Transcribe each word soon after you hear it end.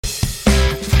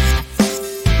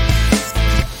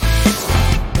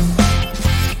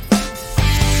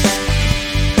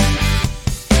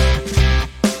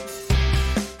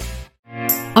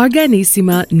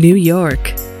Arganissima, New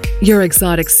York. Your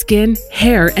exotic skin,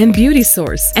 hair, and beauty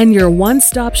source, and your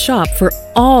one-stop shop for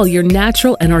all your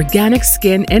natural and organic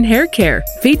skin and hair care,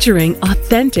 featuring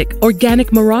authentic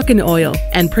organic Moroccan oil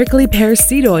and prickly pear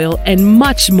seed oil and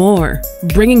much more.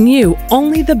 Bringing you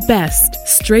only the best,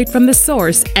 straight from the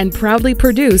source and proudly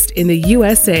produced in the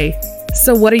USA.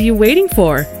 So what are you waiting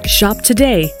for? Shop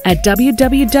today at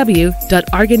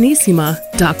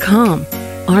www.arganissima.com.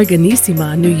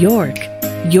 Arganissima, New York.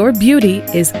 Your beauty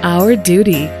is our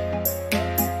duty.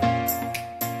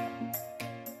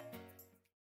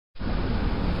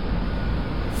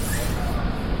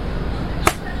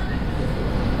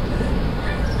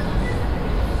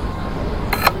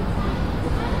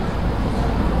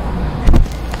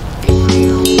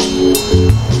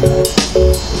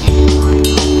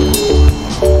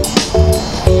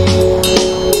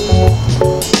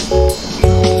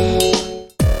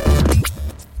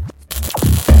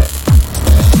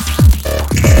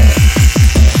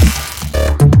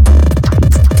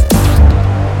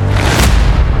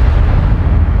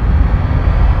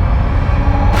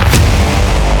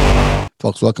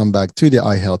 Folks, welcome back to the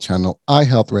iHealth channel,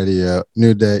 iHealth Radio,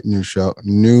 new day, new show,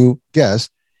 new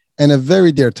guest, and a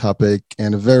very dear topic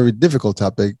and a very difficult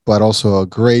topic, but also a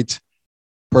great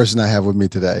person I have with me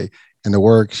today. And the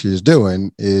work she's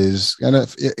doing is, and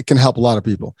it can help a lot of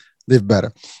people live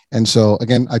better. And so,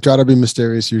 again, I try to be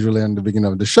mysterious usually in the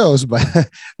beginning of the shows, but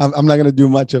I'm not going to do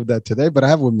much of that today. But I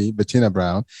have with me Bettina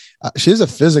Brown. She's a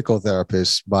physical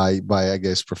therapist by I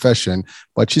guess, profession,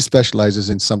 but she specializes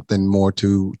in something more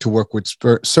to work with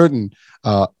certain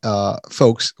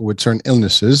folks with certain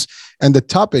illnesses. And the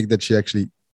topic that she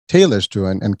actually tailors to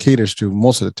and caters to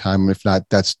most of the time, if not,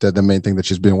 that's the main thing that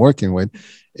she's been working with,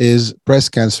 is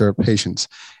breast cancer patients.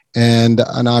 And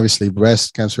obviously,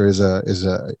 breast cancer is a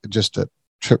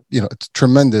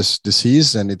tremendous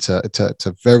disease, and it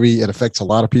affects a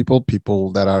lot of people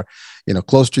that are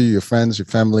close to you, your friends, your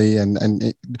family,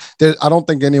 and I don't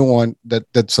think anyone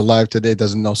that's alive today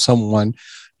doesn't know someone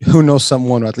who knows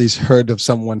someone, or at least heard of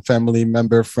someone, family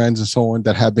member, friends, and so on,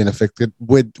 that have been affected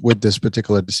with this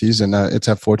particular disease, and it's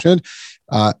unfortunate.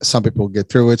 Some people get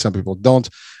through it, some people don't.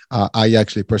 I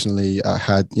actually personally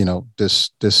had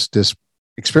this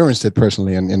experienced it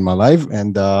personally in my life,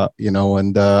 and I know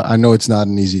it's not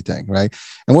an easy thing, right?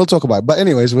 And we'll talk about it. But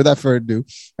anyways, without further ado,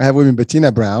 I have with me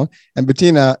Bettina Brown, and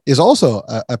Bettina is also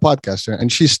a podcaster, and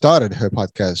she started her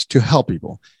podcast to help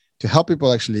people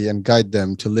actually and guide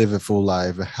them to live a full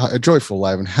life, a joyful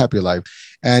life, and happy life.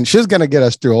 And she's going to get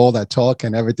us through all that talk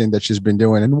and everything that she's been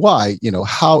doing and why,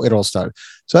 how it all started.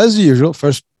 So as usual,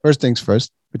 first things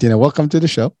first, Bettina, welcome to the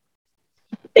show.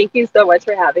 Thank you so much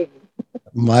for having me.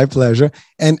 My pleasure.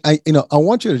 And I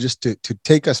want you to just to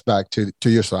take us back to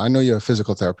your story. I know you're a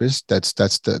physical therapist. That's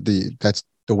the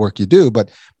work you do,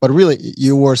 but really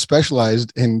you were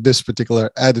specialized in this particular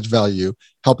added value,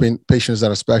 helping patients that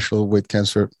are special with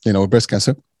cancer, breast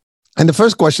cancer. And the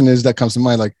first question that comes to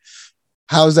mind, like,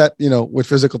 how's that, with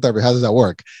physical therapy, how does that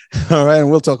work? All right. And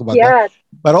we'll talk about that.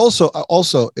 But also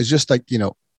it's just like,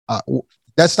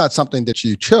 that's not something that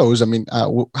you chose. I mean,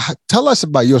 tell us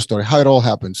about your story, how it all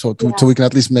happened, so we can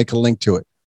at least make a link to it.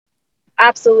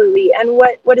 Absolutely. And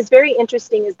what is very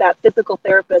interesting is that physical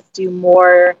therapists do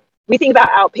more. We think about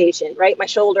outpatient, right? My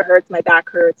shoulder hurts, my back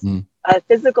hurts.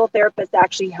 Physical therapists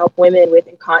actually help women with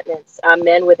incontinence,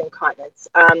 men with incontinence.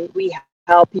 We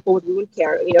help people with wound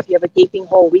care. If you have a gaping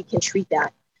hole, we can treat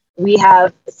that. We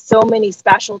have so many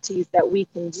specialties that we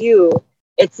can do.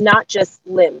 It's not just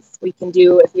limbs. We can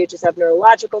do, if you just have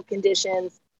neurological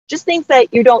conditions, just things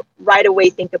that you don't right away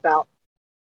think about.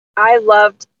 I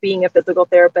loved being a physical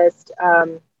therapist.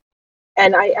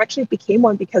 And I actually became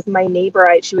one because my neighbor,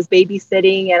 she was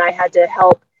babysitting, and I had to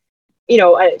help,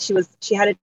 she had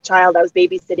a child I was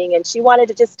babysitting, and she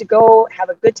wanted to go have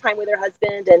a good time with her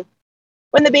husband. And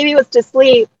when the baby was to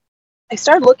sleep, I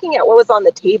started looking at what was on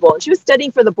the table, and she was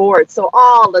studying for the board. So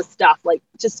all the stuff, like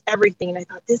just everything. And I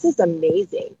thought, this is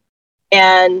amazing.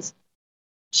 And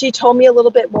she told me a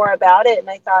little bit more about it. And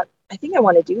I thought, I think I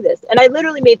want to do this. And I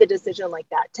literally made the decision like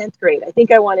that, 10th grade. I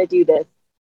think I want to do this.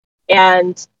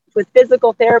 And with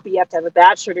physical therapy, you have to have a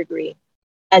bachelor degree.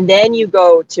 And then you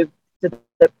go to the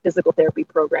physical therapy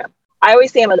program. I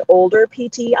always say I'm an older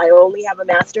PT. I only have a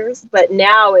master's, but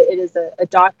now it is a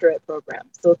doctorate program.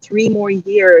 So 3 more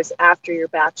years after your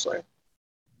bachelor.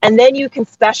 And then you can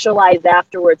specialize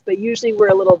afterwards, but usually we're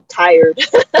a little tired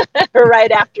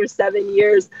right after 7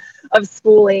 years of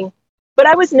schooling. But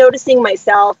I was noticing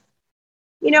myself,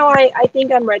 I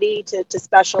think I'm ready to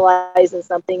specialize in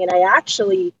something. And I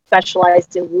actually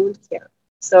specialized in wound care.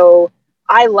 So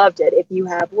I loved it. If you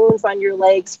have wounds on your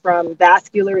legs from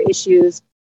vascular issues,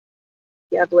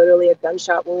 you have literally a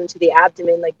gunshot wound to the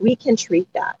abdomen, like we can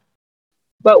treat that.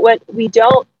 But what we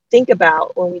don't think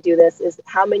about when we do this is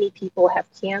how many people have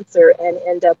cancer and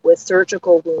end up with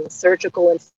surgical wounds, surgical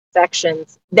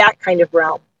infections, that kind of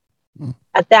realm. Mm.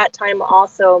 At that time,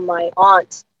 also, my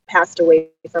aunt passed away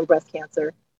from breast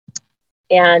cancer.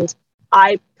 And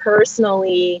I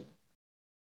personally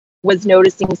was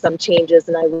noticing some changes,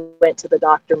 and I went to the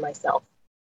doctor myself.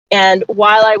 And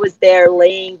while I was there,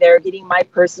 laying there, getting my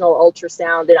personal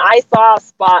ultrasound, and I saw a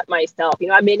spot myself. You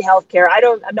know, I'm in healthcare.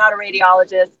 I'm not a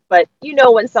radiologist, but you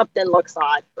know when something looks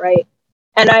odd, right?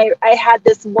 And I had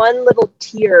this one little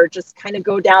tear just kind of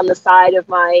go down the side of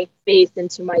my face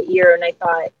into my ear. And I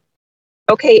thought,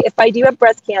 okay, if I do have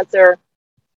breast cancer,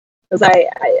 because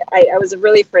I was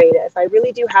really afraid, if I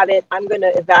really do have it, I'm going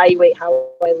to evaluate how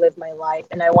I live my life.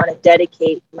 And I want to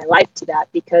dedicate my life to that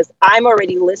because I'm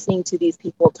already listening to these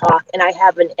people talk and I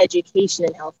have an education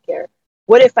in healthcare.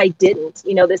 What if I didn't?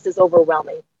 You know, this is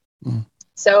overwhelming. Mm.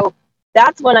 So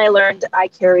that's when I learned I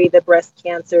carry the breast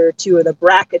cancer 2 or the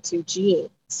BRCA2 gene.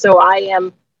 So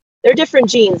they're different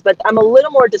genes, but I'm a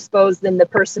little more disposed than the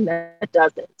person that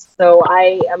doesn't. So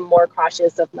I am more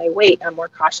cautious of my weight. I'm more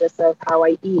cautious of how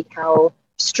I eat, how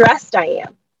stressed I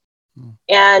am.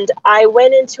 And I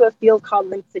went into a field called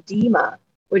lymphedema,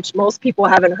 which most people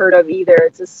haven't heard of either.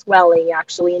 It's a swelling,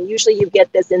 actually. And usually you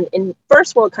get this in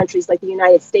first world countries like the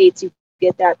United States, you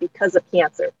get that because of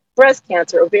cancer, breast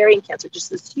cancer, ovarian cancer,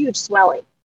 just this huge swelling.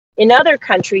 In other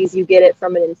countries, you get it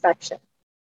from an infection.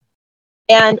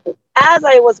 And as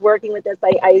I was working with this,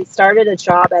 I started a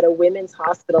job at a women's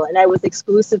hospital, and I was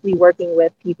exclusively working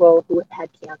with people who had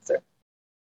cancer,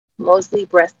 mostly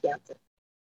breast cancer.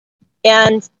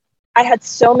 And I had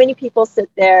so many people sit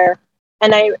there,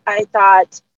 and I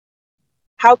thought,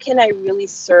 how can I really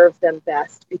serve them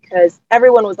best? Because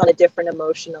everyone was on a different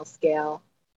emotional scale.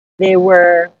 They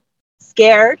were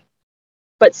scared,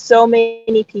 but so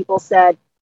many people said,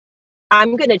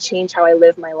 I'm going to change how I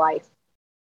live my life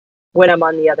when I'm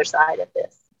on the other side of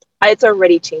this. It's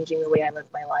already changing the way I live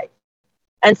my life.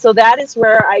 And so that is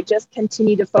where I just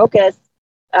continue to focus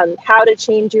on how to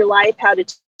change your life, how to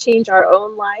change our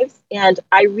own lives. And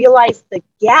I realized the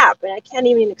gap, and I can't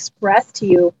even express to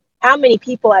you how many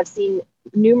people I've seen,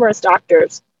 numerous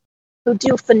doctors who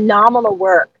do phenomenal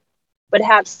work, but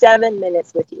have 7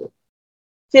 minutes with you,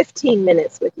 15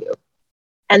 minutes with you.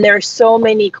 And there are so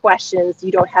many questions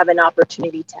you don't have an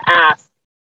opportunity to ask.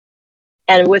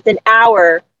 And with an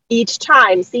hour each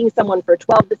time, seeing someone for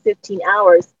 12 to 15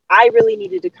 hours, I really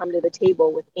needed to come to the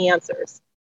table with answers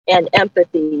and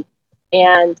empathy.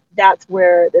 And that's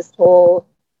where this whole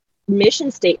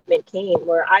mission statement came,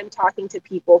 where I'm talking to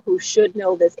people who should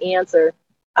know this answer,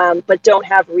 but don't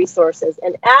have resources.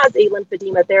 And as a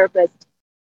lymphedema therapist,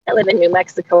 I live in New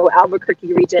Mexico,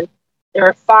 Albuquerque region. There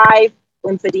are 5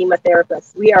 lymphedema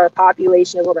therapists. We are a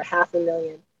population of over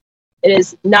 500,000. It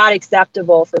is not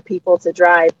acceptable for people to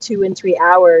drive 2 and 3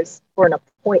 hours for an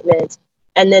appointment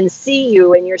and then see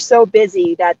you, and you're so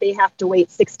busy that they have to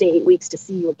wait 6 to 8 weeks to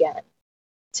see you again.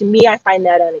 To me, I find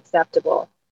that unacceptable.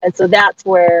 And so that's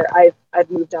where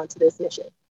I've moved on to this mission.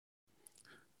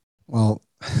 Well,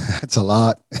 that's a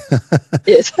lot. It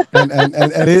is. and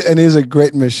it is a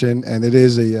great mission, and it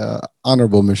is a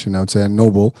honorable mission, I would say, and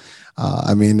noble.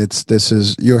 I mean,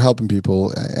 you're helping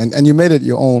people, and you made it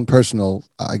your own personal,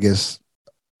 I guess,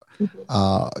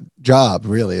 job.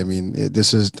 Really, I mean,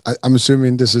 I'm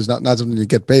assuming this is not something you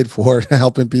get paid for.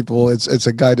 Helping people, it's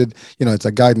a guided, it's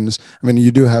a guidance. I mean,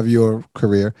 you do have your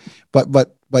career, but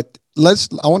I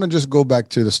want to just go back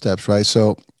to the steps, right?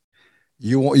 So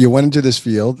you went into this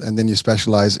field, and then you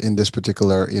specialize in this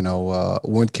particular,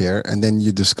 wound care, and then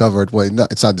you discovered,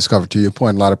 it's not discovered, to your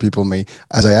point. A lot of people may,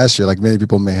 as I asked you, like many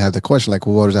people may have the question, like,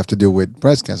 well, what does it have to do with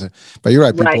breast cancer? But you're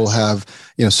right. People have,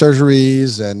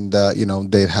 surgeries, and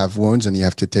they have wounds, and you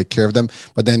have to take care of them.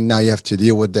 But then now you have to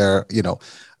deal with their,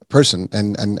 person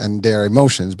and their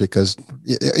emotions, because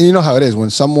you know how it is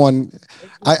when someone,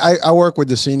 I work with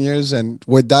the seniors, and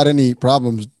without any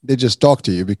problems, they just talk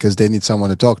to you because they need someone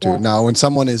to talk to. Now, when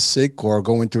someone is sick or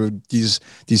going through these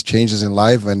changes in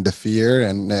life and the fear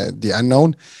and the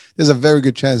unknown, there's a very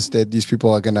good chance that these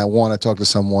people are going to want to talk to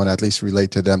someone, at least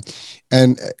relate to them.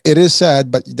 And it is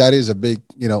sad, but that is a big,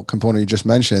 component you just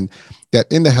mentioned, that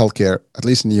in the healthcare, at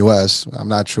least in the US, I'm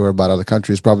not sure about other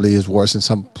countries, probably is worse in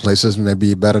some places,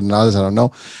 maybe better than others, I don't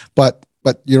know. But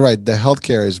you're right, the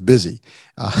healthcare is busy.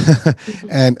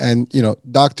 And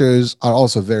doctors are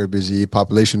also very busy.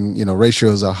 Population,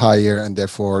 ratios are higher, and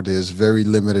therefore there's very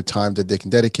limited time that they can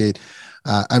dedicate.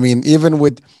 I mean, even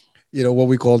with what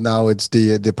we call now, it's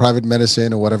the private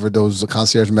medicine or whatever, those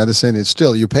concierge medicine. It's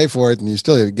still, you pay for it and you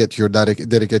still get your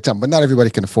dedicated time, but not everybody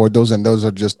can afford those, and those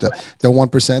are just the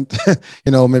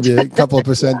 1%. Maybe a couple of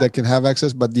percent Yeah. that can have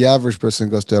access, but the average person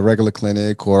goes to a regular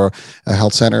clinic or a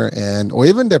health center, and or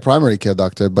even their primary care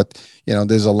doctor. But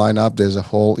there's a lineup, there's a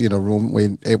whole room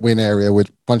waiting area with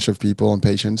a bunch of people and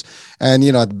patients, and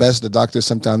at best the doctors,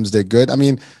 sometimes they're good. I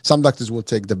mean, some doctors will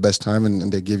take the best time,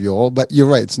 and they give you all, but you're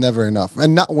right, it's never enough.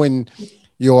 And not when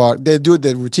they do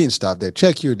the routine stuff. They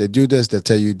check you, they do this, they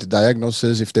tell you the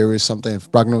diagnosis, if there is something,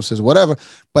 if prognosis, whatever.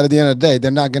 But at the end of the day,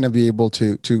 they're not going to be able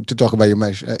to talk about your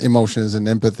emotions and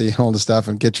empathy and all the stuff,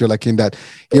 and get you like in that.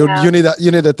 Yeah, You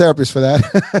need a therapist for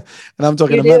that. And I'm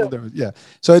talking you a mental do. therapist. Yeah.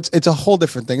 So it's a whole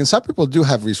different thing. And some people do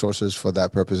have resources for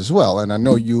that purpose as well. And I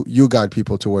know you guide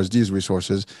people towards these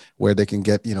resources where they can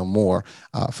get more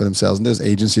for themselves. And there's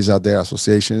agencies out there,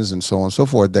 associations, and so on and so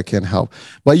forth that can help.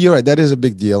 But you're right, that is a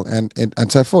big deal, and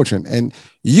it's unfortunate. And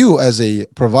you, as a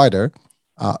provider,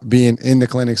 being in the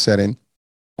clinic setting,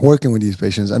 working with these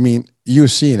patients, I mean, you're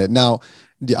seeing it now.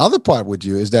 The other part with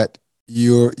you is that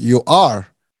you are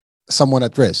someone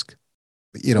at risk,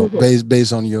 Hmm.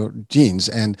 based on your genes,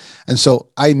 and so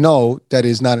I know that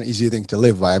is not an easy thing to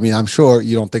live by. I mean, I'm sure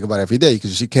you don't think about it every day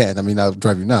because you can't. I mean, that'll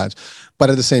drive you nuts. But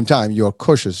at the same time, you're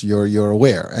cautious, you're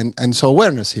aware, and so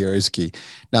awareness here is key.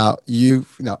 Now,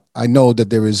 I know that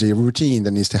there is a routine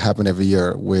that needs to happen every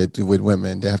year with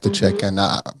women. They have to check, Hmm. and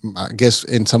I guess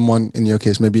in your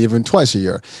case, maybe even twice a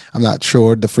year. I'm not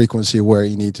sure the frequency where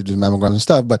you need to do mammograms and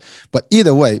stuff, but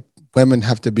either way, women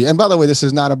have to be. And by the way, this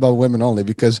is not about women only,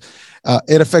 because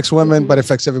it affects women, but it Hmm.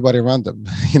 affects everybody around them.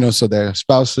 So their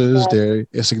spouses, Yes.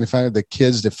 their significant, their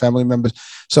kids, their family members.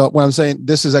 So what I'm saying,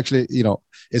 this is actually,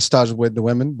 it starts with the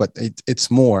women, but it's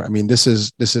more. I mean, this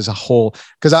is a whole,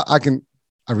 because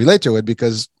I relate to it,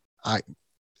 because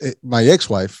my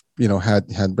ex-wife,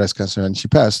 had breast cancer, and she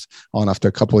passed on after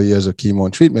a couple of years of chemo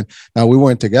and treatment. Now, we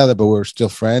weren't together, but we were still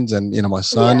friends. And my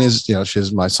son Yeah. is,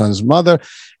 she's my son's mother,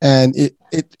 and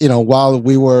while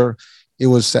we were, it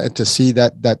was sad to see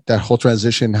that whole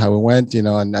transition, how it went,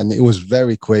 and it was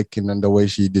very quick, and then the way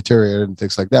she deteriorated and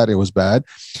things like that, it was bad.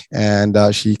 And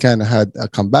she kind of had a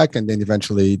comeback, and then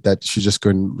eventually that she just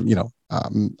couldn't, I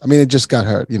mean, it just got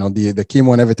her, the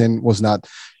chemo and everything was not,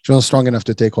 she wasn't strong enough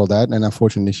to take all that, and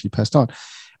unfortunately she passed on.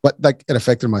 But like, it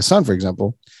affected my son, for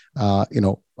example.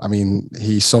 I mean,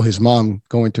 he saw his mom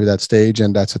going through that stage,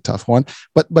 and that's a tough one.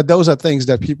 But those are things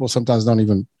that people sometimes don't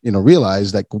even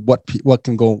realize, like what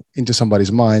can go into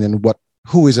somebody's mind, and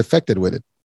who is affected with it.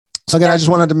 So again, I Yes.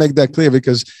 just wanted to make that clear,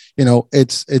 because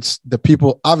it's the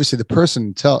people, obviously the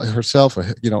person herself,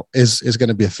 is going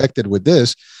to be affected with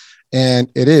this,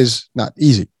 and it is not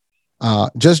easy.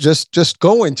 Just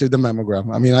go into the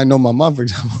mammogram. I mean, I know my mom, for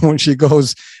example, when she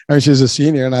goes, I mean, she's a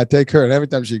senior, and I take her, and every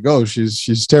time she goes,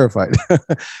 she's terrified.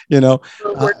 you know,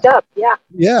 We're uh, worked up. Yeah.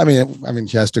 yeah. I mean,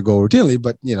 she has to go routinely,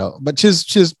 but but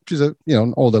she's a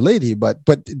an older lady, but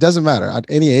it doesn't matter at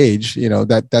any age.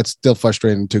 That's still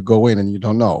frustrating to go in, and you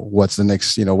don't know what's the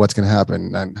next, what's going to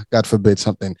happen, and God forbid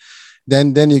something.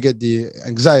 Then you get the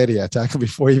anxiety attack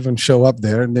before you even show up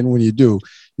there, and then when you do,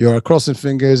 you're crossing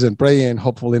fingers and praying,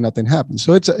 hopefully nothing happens.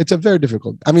 So it's a very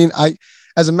difficult. I mean,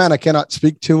 as a man, I cannot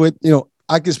speak to it.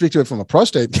 I can speak to it from a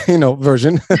prostate,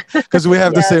 version, because we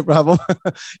have the Yes. same problem.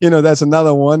 That's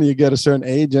another one. You get a certain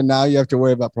age, and now you have to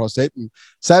worry about prostate. And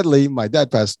sadly, my dad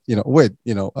passed, with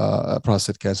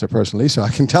prostate cancer personally. So I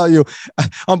can tell you,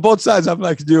 on both sides, I'm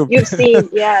like you. You've seen.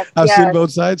 Yes. I've seen Yes.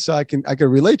 both sides, so I can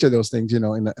relate to those things,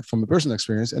 from a personal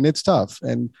experience, and it's tough.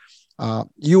 And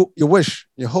you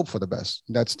hope for the best.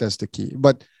 That's the key.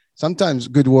 But sometimes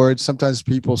good words, sometimes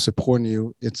people supporting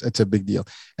you, it's a big deal.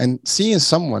 And seeing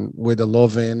someone with a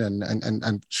loving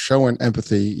and showing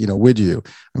empathy, with you.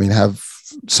 I mean, have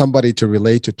somebody to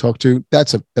relate, to talk to.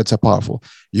 That's a powerful.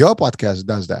 Your podcast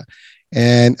does that,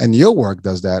 and your work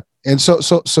does that. And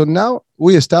so now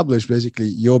we established basically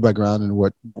your background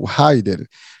and how you did it.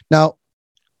 Now,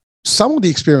 some of the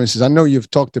experiences, I know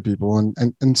you've talked to people,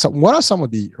 and so what are some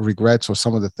of the regrets or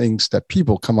some of the things that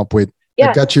people come up with that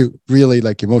Yes. got you really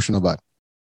like emotional about?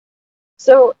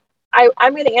 So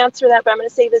I'm going to answer that, but I'm going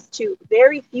to say this too.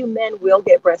 Very few men will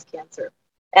get breast cancer.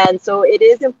 And so it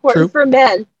is important True. for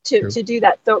men to, True. to do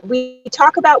that. So we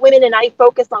talk about women, and I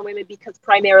focus on women because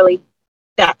primarily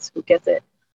that's who gets it.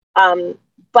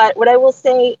 But what I will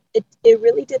say, it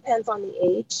really depends on the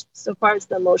age. So far as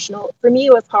the emotional, for me,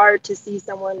 it was hard to see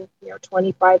someone,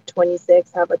 25,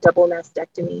 26 have a double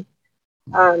mastectomy.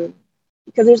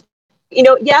 Because there's,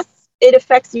 yes, it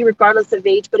affects you regardless of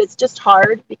age, but it's just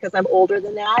hard because I'm older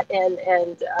than that. And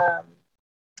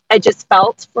I just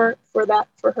felt for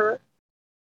her.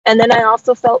 And then I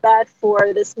also felt bad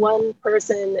for this one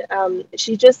person.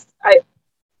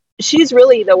 She's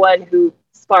really the one who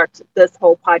sparked this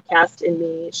whole podcast in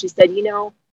me. She said,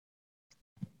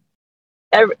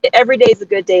 every day is a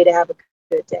good day to have a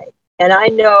good day. And I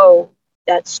know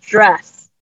that stress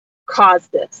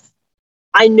caused this.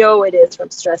 I know it is from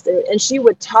stress. And she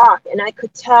would talk, and I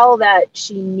could tell that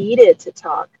she needed to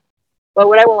talk. But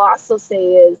what I will also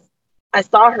say is, I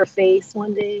saw her face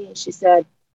one day, and she said,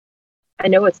 I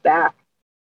know it's back.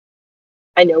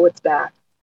 I know it's back.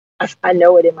 I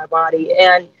know it in my body.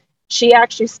 And she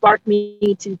actually sparked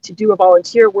me to do a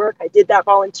volunteer work. I did that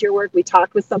volunteer work. We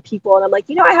talked with some people, and I'm like,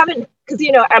 I haven't, because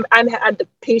I'm at the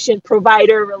patient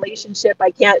provider relationship.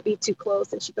 I can't be too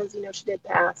close. And she goes, she did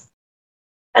pass.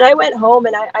 And I went home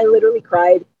and I literally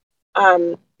cried,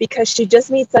 because she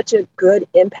just made such a good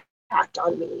impact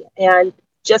on me, and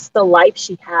just the life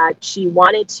she had. She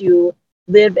wanted to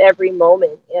live every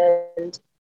moment, and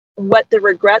what the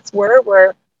regrets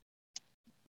were,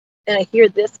 and I hear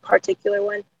this particular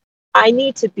one, I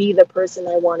need to be the person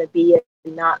I want to be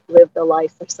and not live the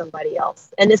life for somebody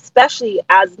else. And especially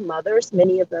as mothers,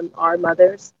 many of them are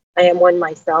mothers. I am one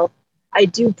myself. I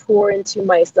do pour into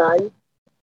my son,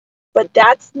 but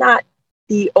that's not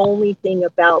the only thing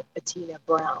about Bettina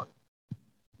Brown.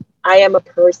 I am a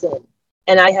person,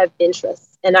 and I have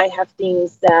interests, and I have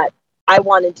things that I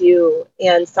want to do.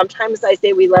 And sometimes I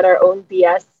say we let our own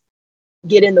BS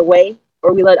get in the way,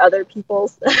 or we let other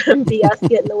people's BS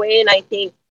get in the way. And I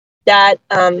think that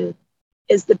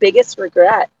is the biggest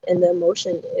regret, and the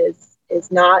emotion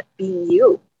is not being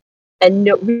you, and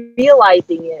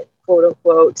realizing it, quote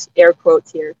unquote, air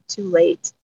quotes here, too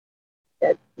late.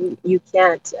 That you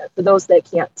can't. For those that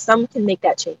can't, some can make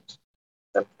that change,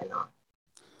 some cannot.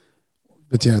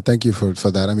 Bettina, thank you for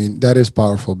that. I mean, that is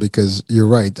powerful because you're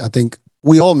right. I think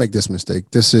we all make this mistake.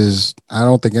 I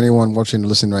don't think anyone watching and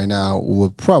listening right now will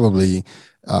probably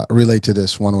relate to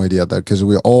this one way or the other, because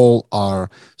we all are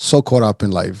so caught up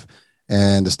in life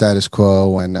and the status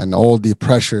quo and all the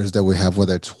pressures that we have,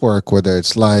 whether it's work, whether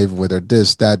it's life, whether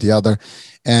this, that, the other.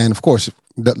 And of course,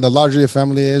 the larger your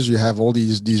family is, you have all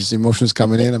these emotions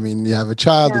coming in. I mean, you have a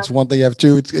child, it's one thing. You have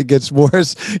two, it gets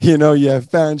worse. You have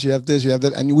parents, you have this, you have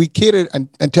that, and we cater and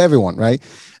to everyone, right?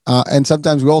 And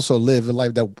sometimes we also live a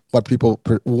life that what people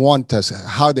want us,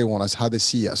 how they want us, how they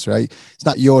see us, right? It's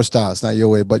not your style, it's not your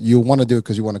way, but you want to do it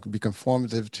because you want to be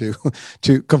conformative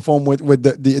to conform with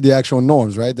the actual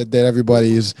norms, right? That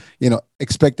everybody is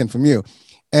expecting from you.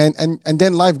 And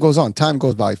then life goes on. Time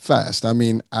goes by fast. I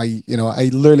mean, I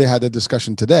literally had a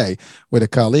discussion today with a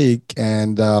colleague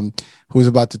and who's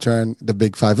about to turn the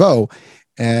big 50,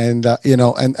 and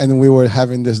we were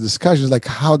having this discussion like,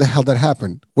 how the hell that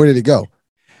happened? Where did it go?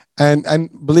 And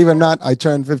believe it or not, I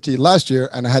turned 50 last year,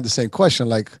 and I had the same question,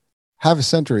 like, half a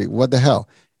century, what the hell?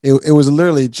 It was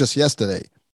literally just yesterday,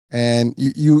 and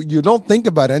you don't think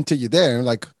about it until you're there. And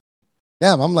like,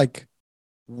 damn, I'm like,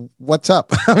 what's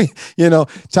up? I mean,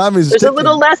 time is there's ticking. A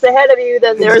little less ahead of you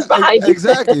than there's behind you.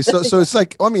 Exactly. So it's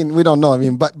like, I mean, we don't know. I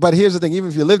mean, but here's the thing: even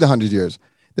if you lived 100 years,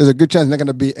 there's a good chance you're not going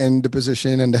to be in the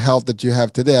position and the health that you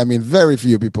have today. I mean, very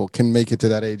few people can make it to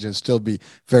that age and still be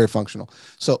very functional.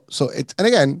 So it's, and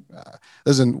again,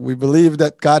 listen, we believe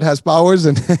that God has powers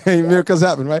and miracles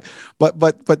happen, right?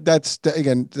 But that's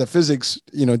again, the physics,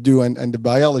 do, and the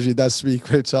biology does speak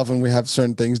for itself. And we have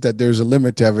certain things that there's a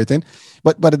limit to everything.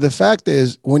 But the fact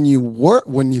is, when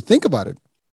you think about it,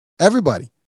 everybody,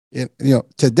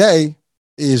 today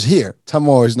is here.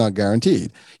 Tomorrow is not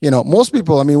guaranteed. Most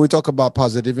people, I mean, we talk about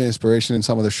positive inspiration in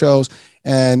some of the shows,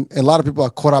 and a lot of people are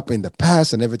caught up in the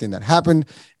past and everything that happened.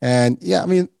 And yeah, I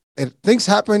mean, if things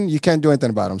happen, you can't do anything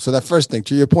about them. So that first thing,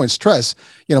 to your point, stress,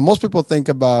 most people think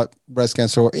about breast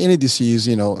cancer or any disease,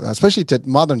 especially to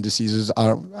modern diseases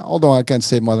are, although I can't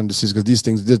say modern disease because these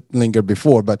things did linger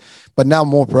before, but now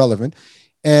more relevant.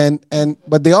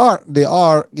 But they are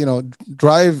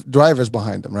drivers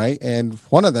behind them, right? And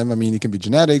one of them, I mean, it can be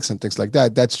genetics and things like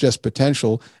that. That's just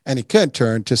potential, and it can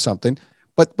turn to something.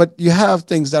 But you have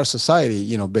things that are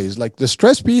society, based, like the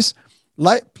stress piece.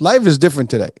 Life is different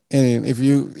today, and if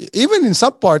you, even in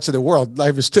some parts of the world,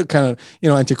 life is still kind of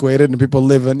antiquated, and people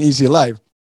live an easy life.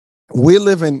 We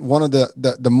live in one of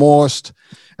the most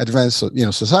advanced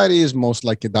societies, most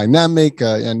like a dynamic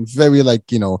and very like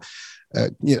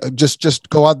just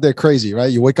go out there crazy,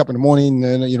 right? You wake up in the morning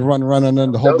and you run, and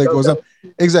then the whole day goes up.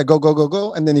 Exactly,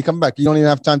 go, and then you come back. You don't even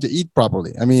have time to eat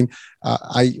properly. I mean,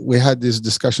 we had these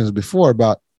discussions before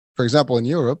about, for example, in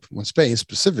Europe, in Spain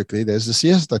specifically, there's the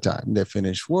siesta time. They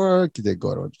finish work, they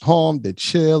go to home, they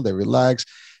chill, they relax.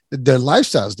 their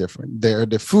lifestyle is different. Their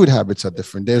food habits are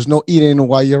different. There's no eating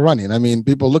while you're running. I mean,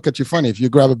 people look at you funny if you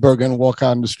grab a burger and walk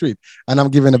out on the street. And I'm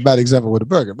giving a bad example with a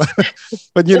burger,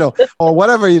 but you know, or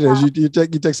whatever it is, you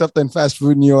take something fast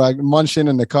food and you're like munching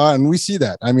in the car, and we see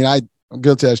that. I mean, I'm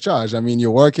guilty as charged. I mean,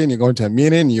 you're working, you're going to a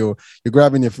meeting, you're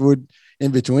grabbing your food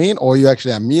in between, or you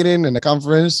actually have a meeting and a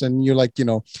conference, and you're like, you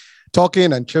know,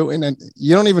 talking and chewing, and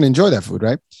you don't even enjoy that food,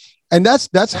 right? And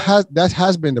that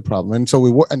has been the problem. And so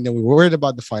we worried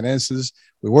about the finances.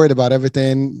 We worried about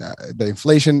everything, the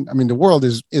inflation. I mean, the world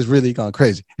is really gone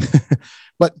crazy.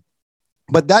 but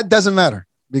that doesn't matter,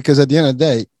 because at the end of the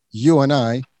day, you and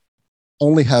I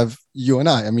only have you and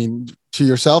I. I mean, to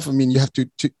yourself, I mean, you have to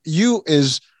you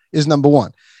is number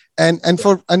one. And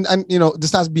you know,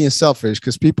 this not being selfish,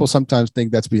 because people sometimes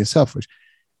think that's being selfish.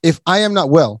 If I am not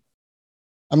well,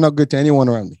 I'm not good to anyone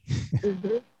around me.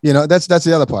 Mm-hmm. You know, that's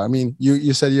the other part. I mean,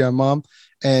 you said you're a mom,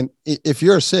 and if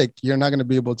you're sick, you're not going to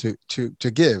be able to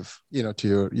give, you know,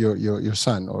 to your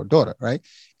son or daughter, right?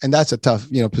 And that's a tough,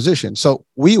 you know, position. So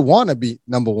we want to be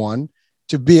number one,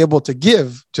 to be able to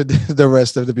give to the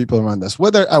rest of the people around us,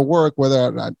 whether at work, whether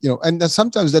or not, you know. And then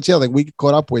sometimes that's the other thing, we get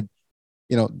caught up with,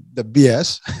 you know, the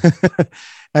BS,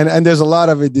 and there's a lot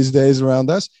of it these days around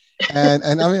us. And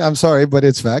I mean, I'm sorry, but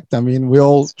it's fact. I mean, we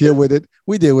all deal with it.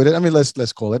 We deal with it. I mean,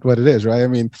 let's call it what it is, right? I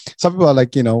mean, some people are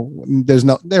like, you know,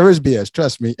 there is BS.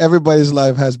 Trust me, everybody's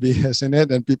life has BS in it,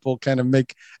 and people kind of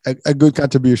make a good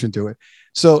contribution to it.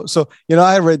 So, you know,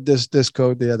 I read this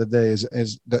quote the other day.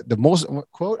 Is the most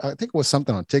quote? I think it was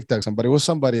something on TikTok. It was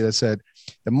somebody that said,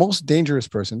 the most dangerous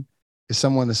person is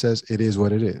someone that says it is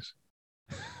what it is,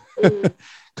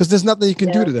 because there's nothing you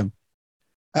can do to them.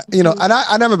 You know, and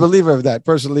I'm a believer of that.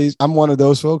 Personally, I'm one of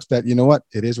those folks that, you know what,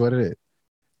 it is what it is.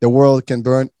 The world can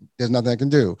burn. There's nothing I can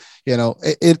do. You know,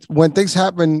 when things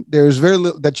happen, there's very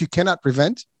little that you cannot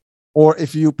prevent. Or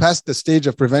if you pass the stage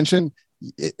of prevention,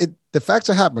 the facts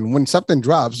are happening. When something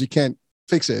drops, you can't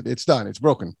fix it. It's done. It's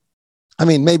broken. I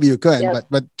mean, maybe you can,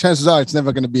 but chances are it's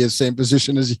never going to be the same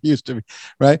position as it used to be,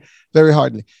 right? Very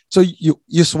hardly. So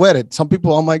you sweat it. Some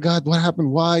people, oh my God, what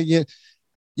happened? Why? Yeah.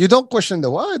 You don't question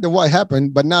the why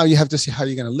happened, but now you have to see how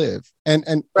you're going to live.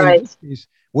 And right.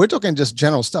 We're talking just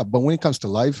general stuff, but when it comes to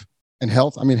life and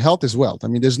health, I mean, health is wealth. I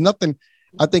mean, there's nothing,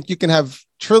 I think you can have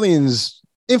trillions,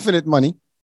 infinite money.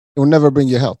 It will never bring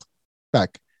your health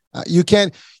back. You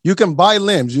can buy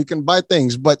limbs, you can buy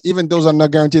things, but even those are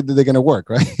not guaranteed that they're going to work,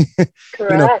 right?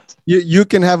 Correct. You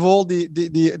can have all the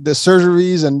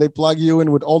surgeries, and they plug you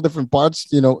in with all different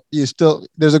parts. You know,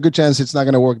 there's a good chance it's not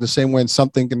going to work the same way, and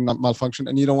something can malfunction,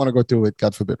 and you don't want to go through it,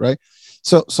 God forbid, right?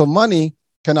 So money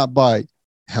cannot buy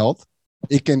health.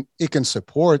 It can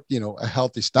support, you know, a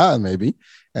healthy style maybe,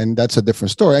 and that's a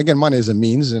different story. Again, money is a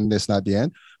means, and it's not the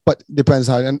end. But depends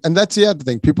how, and that's the other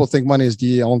thing. People think money is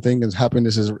the only thing, and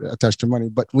happiness is attached to money.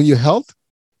 But when you health,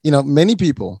 you know, many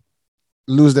people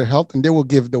lose their health, and they will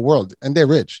give the world, and they're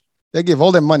rich. They give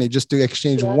all their money just to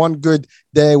exchange one good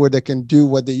day where they can do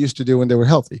what they used to do when they were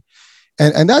healthy.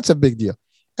 And that's a big deal.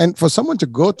 And for someone to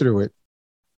go through it,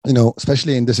 you know,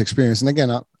 especially in this experience, and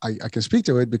again, I can speak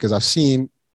to it because I've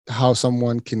seen how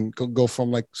someone can go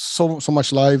from like so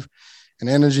much life and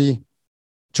energy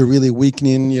to really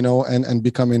weakening, you know, and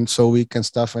becoming so weak and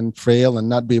stuff and frail and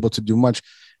not be able to do much.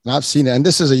 And I've seen it. And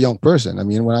this is a young person. I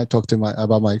mean, when I talked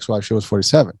about my ex-wife, she was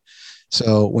 47.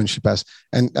 So when she passed,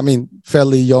 and I mean,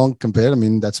 fairly young compared, I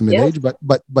mean, that's mid-age,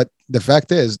 but the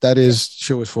fact is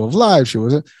she was full of life.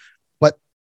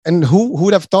 And who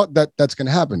would have thought that that's going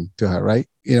to happen to her, right?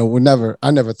 You know, I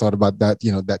never thought about that,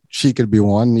 you know, that she could be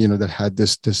one, you know, that had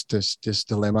this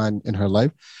dilemma in her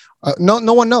life.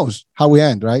 No one knows how we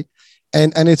end, right?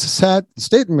 And it's a sad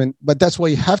statement, but that's why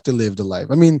you have to live the life.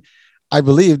 I mean, I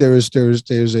believe there's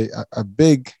a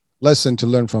big lesson to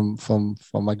learn from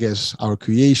I guess our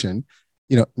creation.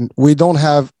 You know, we don't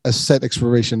have a set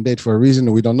expiration date for a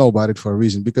reason. We don't know about it for a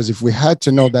reason, because if we had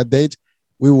to know that date,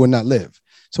 we would not live.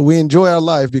 So we enjoy our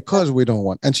life because we don't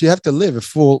want. And so you have to live a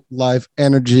full life,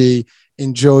 energy,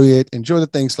 enjoy it, enjoy the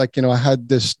things. Like, you know, I had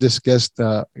this guest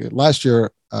last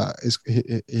year.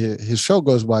 His show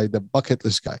goes by The Bucket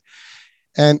List Guy.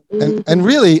 And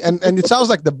really, and it sounds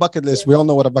like the bucket list. We all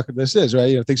know what a bucket list is, right?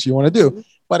 You know, things you want to do.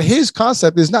 But his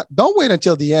concept is not, don't wait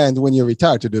until the end when you're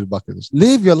retired to do the bucket list.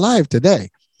 Live your life today,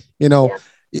 you know,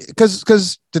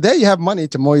 because today you have money,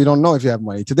 tomorrow you don't know if you have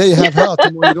money. Today you have health,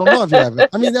 tomorrow you don't know if you have it.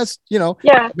 I mean, that's, you know,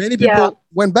 many people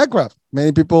went bankrupt.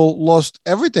 Many people lost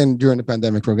everything during the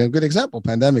pandemic. For a good example,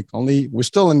 pandemic, we're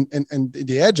still in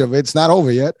the edge of it. It's not over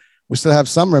yet. We still have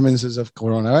some remnants of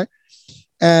Corona, right?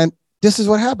 And this is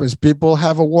what happens. People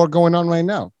have a war going on right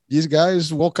now. These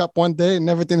guys woke up one day and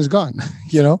everything is gone,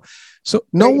 you know? So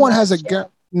no one has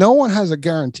no one has a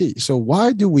guarantee. So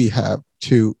why do we have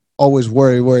to always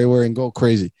worry, and go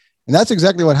crazy? And that's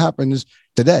exactly what happens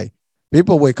today.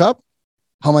 People wake up,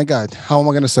 oh my God, how am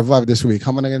I going to survive this week?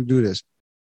 How am I going to do this?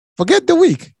 Forget the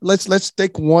week. Let's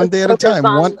take one Let's day at a focus time,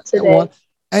 on one, today.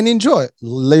 and enjoy it.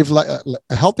 Live like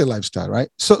a healthy lifestyle, right?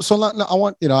 So now I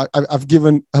want, I've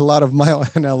given a lot of my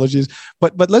analogies,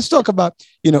 but let's talk about,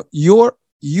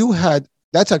 you had,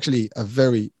 that's actually a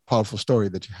very powerful story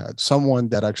that you had. Someone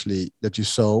that actually that you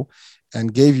saw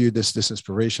and gave you this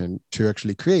inspiration to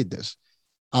actually create this.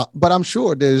 But I'm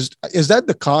sure is that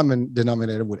the common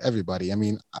denominator with everybody? I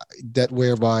mean, that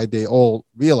whereby they all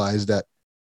realize that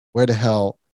where the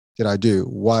hell did I do?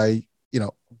 Why,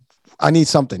 I need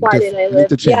something Why didn't different. I I need live?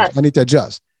 to change. I Yes. need to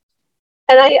adjust.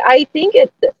 And I think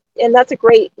it, and that's a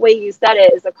great way you said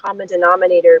it, is a common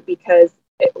denominator, because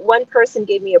one person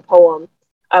gave me a poem,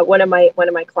 one of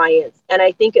my clients, and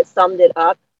I think it summed it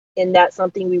up in that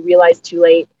something we realized too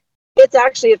late. It's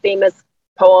actually a famous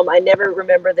poem. I never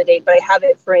remember the date, but I have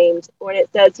it framed when it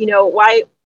says, why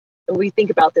we think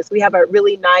about this. We have a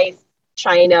really nice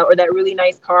china or that really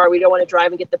nice car. We don't want to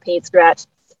drive and get the paint scratched.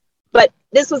 But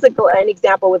this was an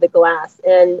example with a glass.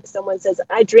 And someone says,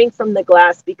 I drink from the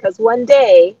glass because one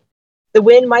day the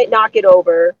wind might knock it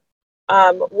over.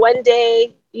 One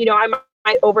day, I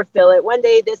might overfill it. One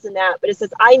day, this and that. But it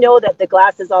says, I know that the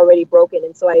glass is already broken.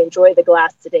 And so I enjoy the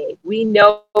glass today. We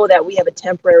know that we have a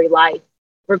temporary life,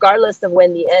 regardless of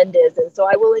when the end is. And so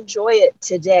I will enjoy it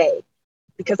today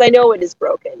because I know it is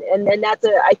broken. And then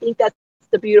I think that's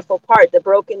the beautiful part. The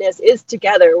brokenness is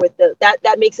together with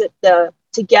that makes it the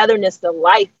togetherness of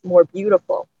life more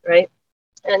beautiful, right?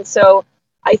 And so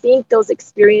I think those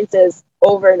experiences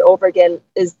over and over again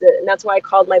and that's why I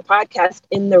called my podcast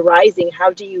In the Rising.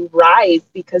 How do you rise?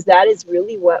 Because that is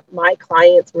really what my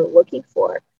clients were looking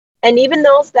for. And even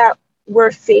those that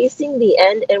were facing the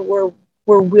end and were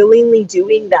willingly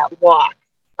doing that walk,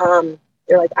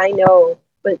 they're like, I know,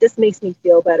 but this makes me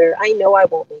feel better. I know I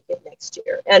won't make it next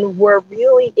year. And we're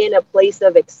really in a place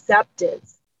of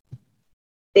acceptance.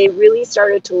 They really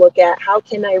started to look at, how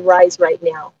can I rise right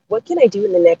now? What can I do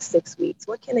in the next 6 weeks?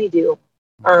 What can I do?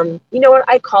 You know what?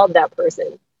 I called that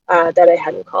person that I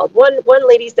hadn't called. One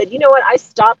lady said, you know what? I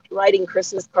stopped writing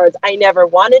Christmas cards. I never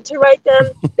wanted to write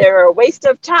them. They're a waste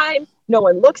of time. No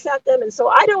one looks at them, and so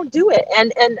I don't do it.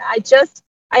 And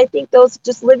I think those,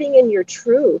 just living in your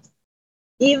truth,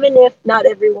 even if not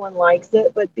everyone likes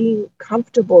it, but being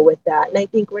comfortable with that. And I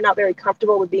think we're not very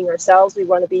comfortable with being ourselves. We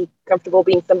want to be comfortable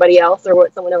being somebody else or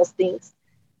what someone else thinks.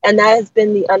 And that has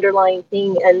been the underlying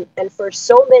thing. And for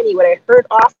so many, what I heard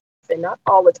often, not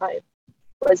all the time,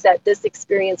 was that this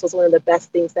experience was one of the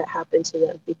best things that happened to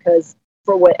them, because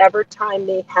for whatever time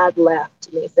they had left,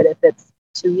 and they said, if it's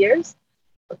 2 years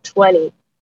or 20,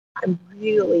 I'm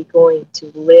really going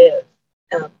to live,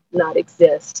 not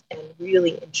exist, and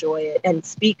really enjoy it and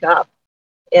speak up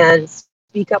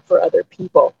for other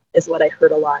people, is what I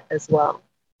heard a lot as well.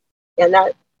 And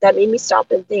that made me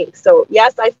stop and think. So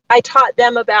yes, I taught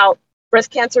them about breast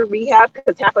cancer rehab,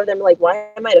 because half of them are like, why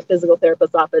am I at a physical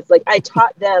therapist's office? Like, I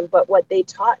taught them, but what they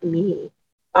taught me,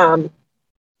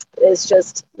 is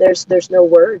just, there's no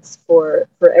words for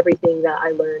everything that I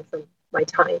learned from my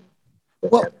time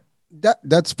with Well, them.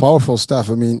 that's powerful stuff.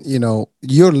 I mean,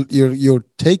 you're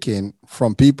taking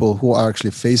from people who are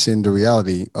actually facing the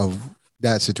reality of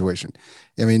that situation.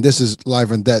 I mean, this is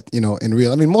life and death, in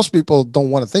real. I mean, most people don't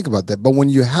want to think about that, but when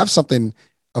you have something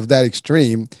of that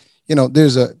extreme,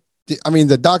 there's I mean,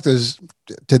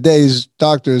 today's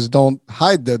doctors don't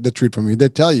hide the truth from you. They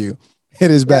tell you it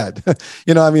is Yeah. bad.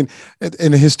 I mean,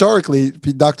 and historically,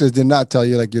 doctors did not tell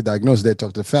you like your diagnosis. They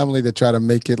talk to the family. They try to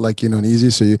make it like, easy.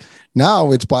 So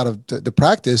now it's part of the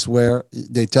practice where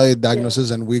they tell you Yeah.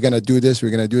 diagnosis and we're going to do this. We're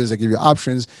going to do this. They give you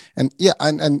options. And yeah,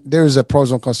 and there's a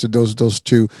pros and cons to those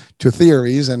two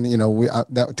theories. And,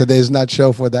 today is not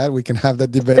show for that. We can have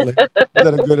that debate later. Is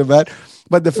that a good or bad?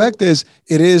 But the fact is,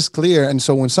 it is clear. And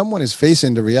so when someone is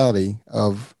facing the reality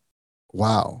of,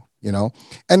 wow,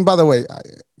 and by the way,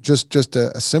 just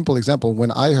a simple example.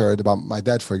 When I heard about my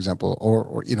dad, for example,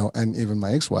 or and even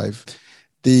my ex-wife,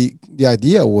 the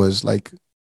idea was like,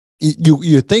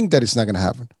 you think that it's not going to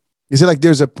happen. You see, like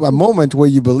there's a moment where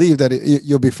you believe that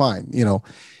you'll be fine.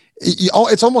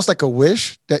 It's almost like a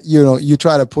wish that you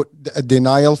try to put a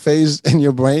denial phase in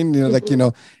your brain. Like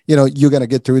you're gonna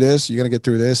get through this. You're gonna get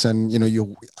through this, and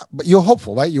but you're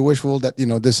hopeful, right? You're wishful that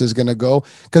this is gonna go,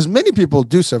 because many people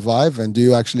do survive and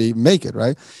do actually make it,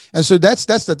 right? And so that's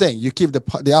the thing. You keep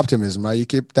the optimism, right? You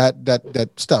keep that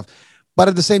stuff. But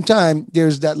at the same time,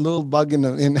 there's that little bug in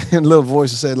little voice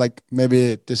that said like,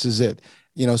 maybe this is it.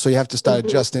 So you have to start Mhm.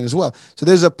 adjusting as well. So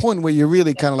there's a point where you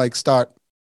really Yeah. kind of like start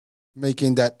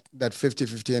making that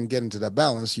 50-50 and getting to that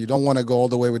balance. You don't want to go all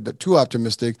the way with the too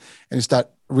optimistic and you start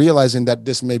realizing that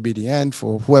this may be the end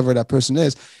for whoever that person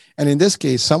is. And in this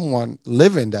case, someone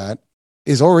living that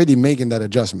is already making that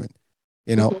adjustment,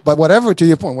 But whatever, to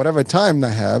your point, whatever time I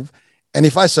have, and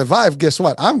if I survive, guess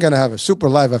what? I'm gonna have a super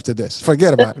life after this.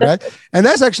 Forget about it, right? And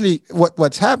that's actually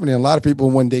what's happening. A lot of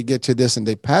people, when they get to this and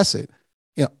they pass it,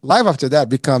 life after that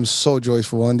becomes so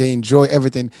joyful, and they enjoy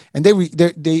everything, and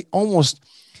they almost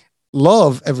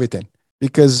love everything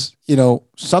because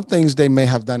some things they may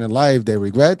have done in life they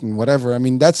regret and whatever. I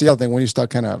mean, that's the other thing when you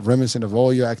start kind of reminiscing of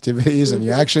all your activities and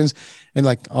your actions, and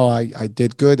like, oh, I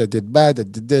did good, I did bad, I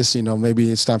did this.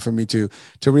 Maybe it's time for me to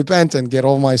repent and get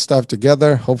all my stuff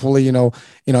together. Hopefully, and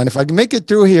if I can make it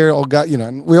through here, oh God,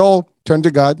 and we all turn to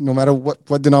God, no matter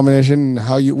what denomination,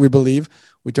 how we believe,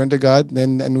 we turn to God,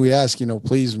 and we ask,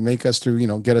 please make us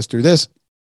through, get us through this.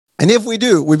 And if we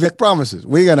do, we make promises.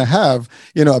 We're going to have,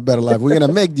 a better life. We're going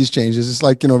to make these changes. It's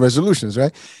like, resolutions,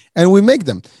 right? And we make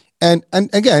them. And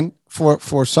again,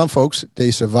 for some folks,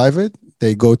 they survive it.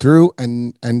 They go through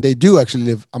and they do actually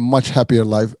live a much happier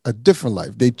life, a different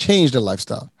life. They change their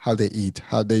lifestyle, how they eat,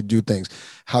 how they do things,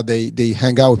 how they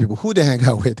hang out with people, who they hang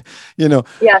out with,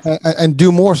 Yes. and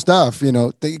do more stuff,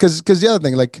 because the other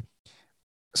thing, like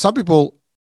some people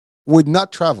would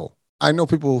not travel. I know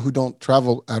people who don't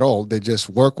travel at all. They just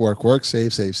work,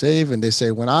 save. And they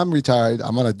say, when I'm retired,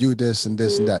 I'm going to do this and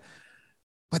this and that.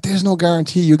 But there's no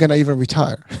guarantee you're going to even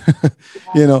retire.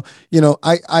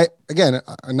 I again,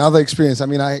 another experience. I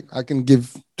mean, I can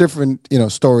give different,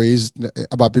 stories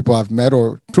about people I've met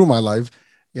or through my life,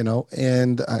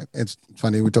 and it's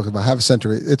funny. We talk about half a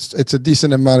century. It's a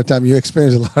decent amount of time. You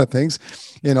experience a lot of things.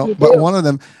 But one of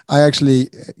them, I actually,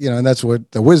 and that's where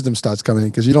the wisdom starts coming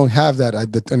in, because you don't have that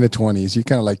in the 20s. You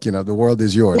kind of like, the world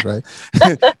is yours, right?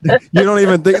 You don't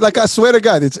even think, like, I swear to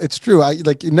God, it's true.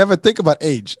 You never think about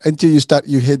age until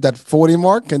you hit that 40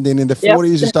 mark. And then in the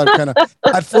 40s, you start kind of,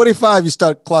 at 45, you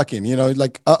start clocking,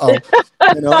 like,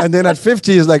 and then at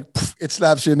 50 is like, it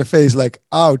slaps you in the face, like,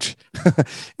 ouch,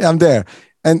 I'm there.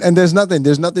 And there's nothing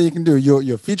you can do.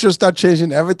 Your features start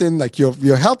changing, everything, like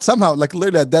your health somehow, like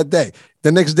literally at that day.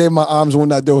 The next day, my arms were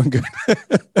not doing good.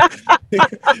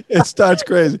 It starts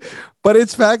crazy, but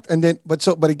it's fact. And then, but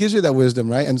it gives you that wisdom,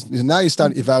 right? And now you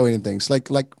start evaluating things. Like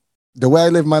the way I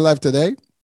live my life today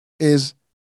is,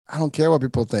 I don't care what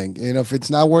people think. If it's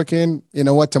not working, you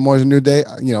know what? Tomorrow's a new day.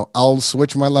 I'll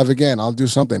switch my life again. I'll do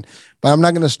something, but I'm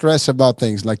not going to stress about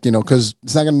things like, because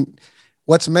it's not going to,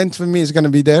 what's meant for me is going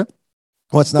to be there.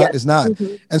 What's not is not.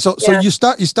 And so you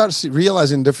start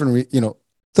realizing different,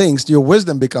 things. Your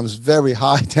wisdom becomes very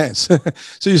high tense.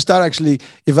 So you start actually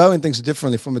evaluating things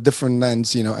differently from a different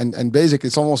lens, and basically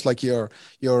it's almost like you're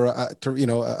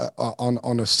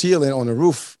on a ceiling, on a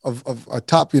roof of a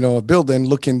top, a building,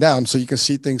 looking down, so you can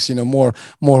see things, more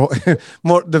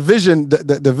the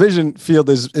vision field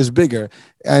is bigger.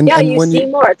 And you see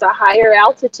more. It's a higher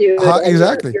altitude.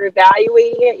 Exactly. You're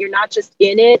evaluating it. You're not just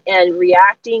in it and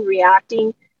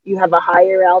reacting. You have a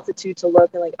higher altitude to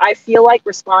look and like, I feel like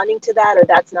responding to that, or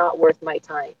that's not worth my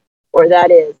time, or that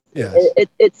is.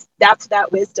 Yes. That's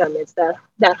that wisdom. It's that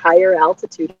higher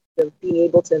altitude of being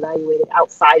able to evaluate it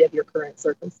outside of your current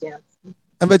circumstance.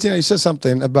 And Bettina, you said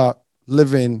something about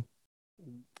living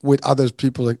with other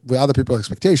people's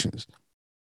expectations.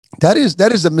 That is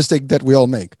the mistake that we all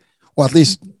make, or at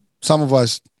least some of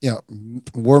us,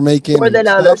 we're making more than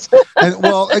others. And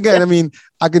well, again, I mean,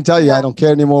 I can tell you, I don't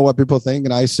care anymore what people think,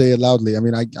 and I say it loudly. I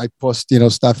mean, I post,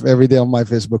 stuff every day on my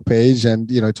Facebook page, and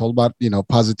it's all about,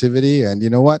 positivity. And you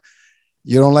know what?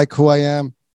 You don't like who I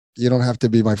am, you don't have to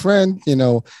be my friend.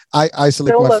 I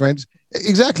isolate my friends.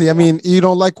 Exactly. I mean, you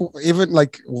don't like, even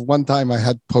like one time I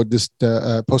had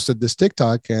posted this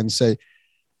TikTok and say,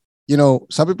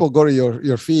 some people go to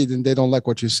your feed and they don't like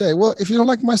what you say. Well, if you don't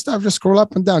like my stuff, just scroll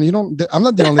up and down. I'm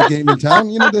not the only game in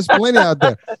town. There's plenty out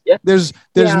there. Yeah. There's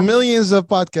millions of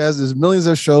podcasts. There's millions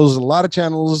of shows, a lot of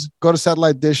channels. Go to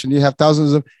Satellite Dish and you have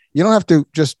thousands of, you don't have to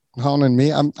just hone on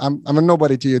me. I'm a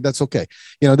nobody to you. That's okay.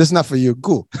 This is not for you.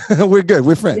 Cool. We're good.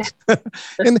 We're friends. Yeah.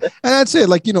 and that's it.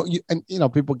 Like,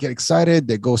 people get excited.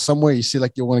 They go somewhere. You see,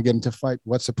 like, you want to get into a fight.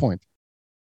 What's the point?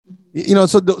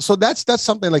 So that's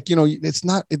something like,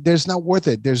 there's not worth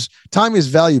it. Time is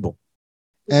valuable.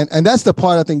 And that's the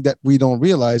part I think that we don't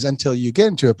realize until you get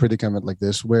into a predicament like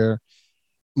this, where,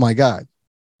 my God,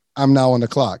 I'm now on the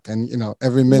clock and,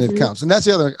 every minute counts. And that's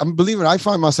the other, I'm believing I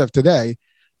find myself today,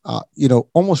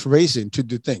 almost racing to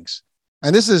do things.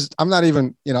 And this is, I'm not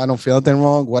even, I don't feel anything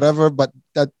wrong, whatever, but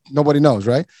that nobody knows.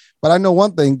 Right. But I know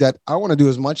one thing, that I want to do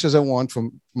as much as I want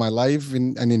from my life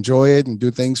and enjoy it and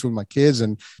do things with my kids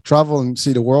and travel and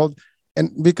see the world.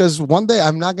 And because one day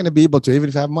I'm not going to be able to, even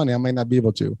if I have money, I might not be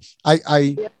able to.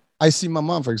 I see my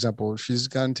mom, for example, she's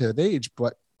gotten to that age,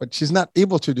 but she's not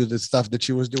able to do the stuff that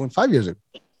she was doing 5 years ago,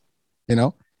 you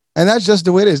know? And that's just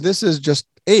the way it is. This is just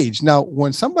age. Now,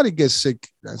 when somebody gets sick,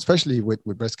 especially with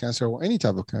breast cancer or any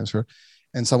type of cancer,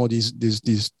 and some of these,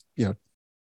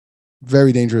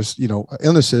 very dangerous,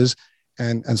 illnesses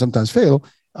and sometimes fatal,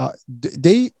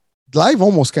 they life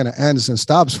almost kind of ends and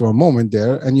stops for a moment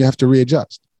there, and you have to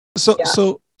readjust.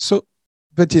 So,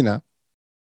 Bettina,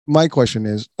 my question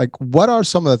is, like, what are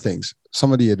some of the things,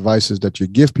 some of the advices that you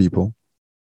give people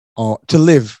to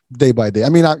live day by day? I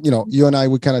mean, you and I,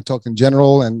 we kind of talk in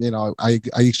general, and I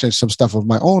exchange some stuff of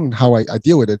my own how I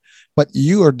deal with it. But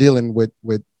you are dealing with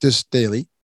this daily,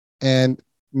 and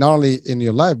not only in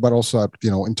your life, but also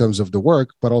in terms of the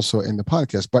work, but also in the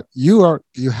podcast. But you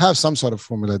have some sort of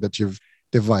formula that you've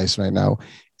devised right now,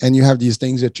 and you have these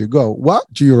things that you go.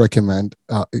 What do you recommend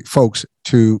folks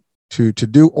to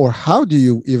do, or how do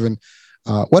you even?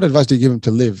 What advice do you give them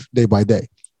to live day by day?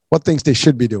 What things they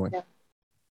should be doing? Yeah.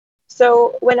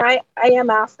 So when I am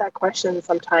asked that question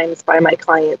sometimes by my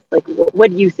clients, like, what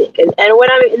do you think? And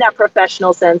when I'm in that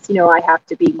professional sense, I have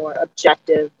to be more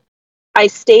objective. I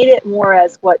state it more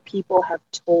as what people have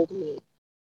told me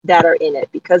that are in it,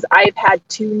 because I've had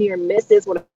 2 near misses,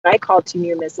 what I call 2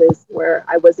 near misses, where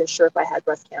I wasn't sure if I had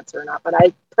breast cancer or not, but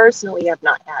I personally have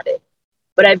not had it.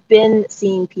 But I've been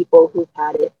seeing people who've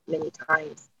had it many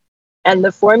times. And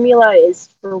the formula is,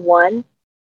 for one,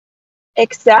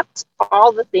 accept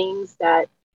all the things that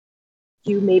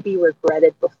you maybe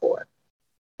regretted before.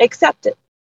 Accept it.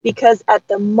 Because at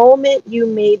the moment you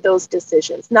made those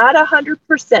decisions, not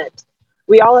 100%,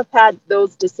 we all have had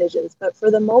those decisions, but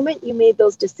for the moment you made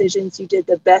those decisions, you did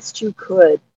the best you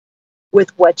could with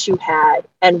what you had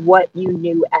and what you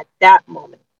knew at that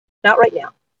moment, not right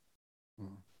now.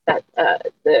 That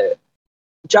the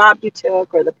job you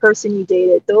took or the person you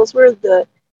dated, those were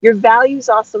your values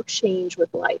also change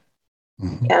with life.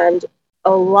 Mm-hmm. And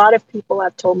a lot of people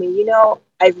have told me,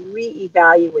 I've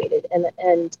reevaluated,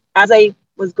 and as I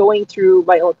was going through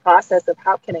my own process of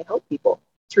how can I help people,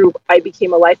 I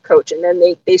became a life coach, and then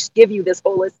they give you this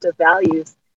whole list of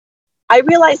values. I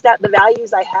realized that the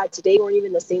values I had today weren't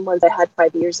even the same ones I had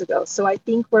 5 years ago. So I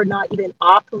think we're not even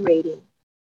operating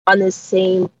on the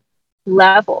same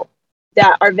level,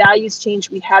 that our values change,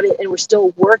 we have it, and we're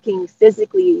still working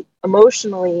physically,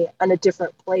 emotionally on a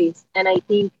different place. And I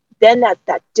think then that's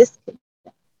that disconnect.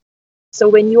 So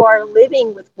when you are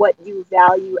living with what you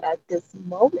value at this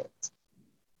moment,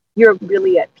 you're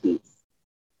really at peace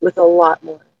with a lot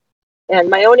more. And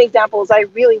my own example is, I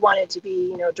really wanted to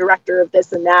be, director of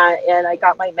this and that. And I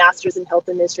got my master's in health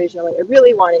administration. I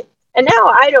really wanted. And now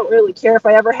I don't really care if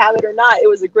I ever have it or not. It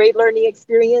was a great learning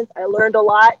experience. I learned a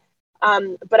lot.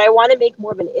 But I want to make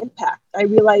more of an impact. I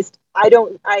realized I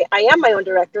am my own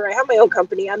director. I have my own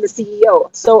company. I'm the CEO.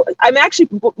 So I'm actually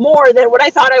more than what I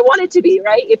thought I wanted to be,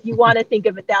 right? If you want to think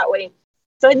of it that way.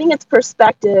 So I think it's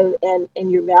perspective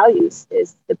and your values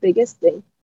is the biggest thing.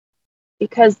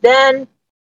 Because then,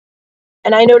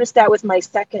 and I noticed that with my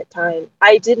second time,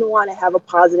 I didn't want to have a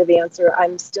positive answer.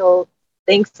 I'm still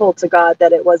thankful to God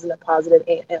that it wasn't a positive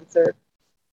answer.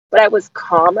 But I was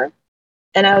calmer.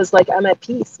 And I was like, I'm at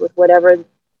peace with whatever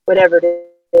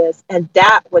it is. And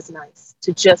that was nice,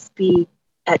 to just be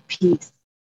at peace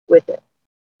with it,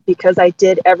 because I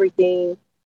did everything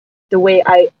the way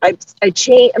I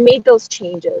made those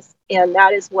changes. And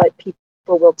that is what people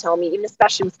will tell me, even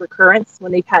especially with recurrence,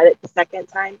 when they've had it the second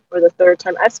time or the third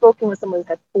time. I've spoken with someone who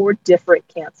had 4 different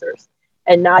cancers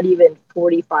and not even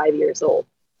 45 years old.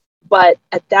 But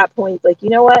at that point, like, you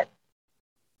know what?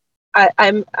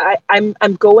 I'm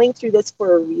going through this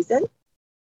for a reason.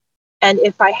 And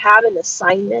if I have an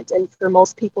assignment, and for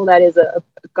most people that is a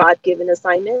God-given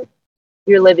assignment,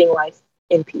 you're living life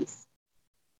in peace.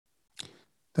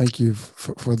 Thank you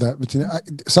for that, Bettina.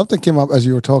 Something came up as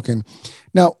you were talking.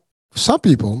 Now, some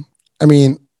people, I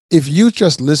mean, if you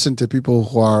just listen to people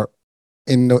who are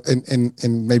in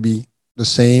maybe the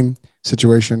same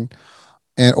situation,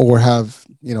 and or have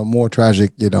more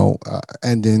tragic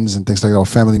endings and things like that, or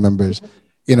family members,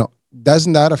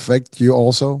 doesn't that affect you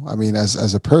also? I mean,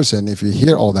 as a person, if you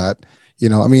hear all that,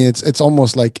 I mean, it's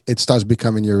almost like it starts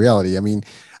becoming your reality. I mean,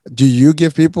 do you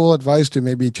give people advice to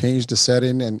maybe change the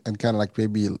setting and kind of like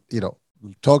maybe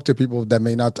talk to people that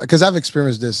may not? Because I've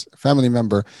experienced this family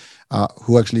member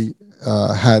who actually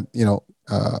had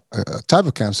a type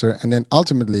of cancer, and then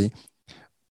ultimately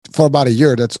for about a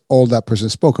year, that's all that person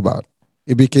spoke about.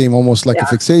 It became almost like a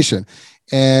fixation,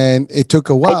 and it took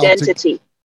a while. Identity.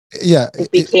 Yeah,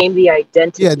 It became the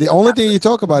identity. yeah, the only thing you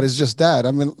person. talk about is just that.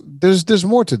 I mean, there's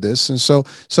more to this, and so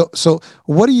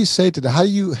what do you say to that? How do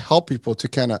you help people to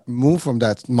kind of move from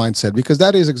that mindset? Because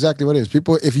that is exactly what it is.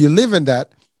 People, if you live in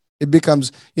that, it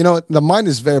becomes, the mind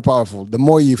is very powerful. The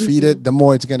more you feed Mm-hmm. it, the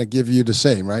more it's going to give you the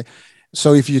same, right?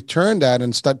 So if you turn that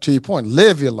and start, to your point,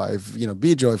 live your life,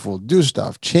 be joyful, do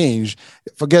stuff, change,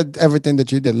 forget everything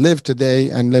that you did, live today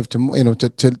and live to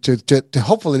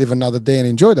hopefully live another day and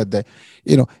enjoy that day.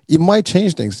 It might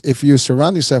change things if you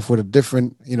surround yourself with a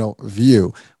different,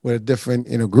 view, with a different,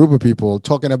 group of people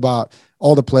talking about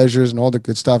all the pleasures and all the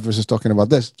good stuff versus talking about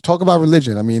this. Talk about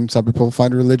religion. I mean, some people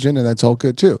find religion and that's all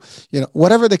good too.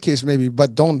 Whatever the case may be,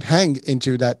 but don't hang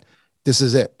into that this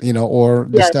is it, or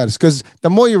the Yes. status. Because the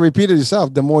more you repeat it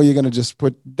yourself, the more you're going to just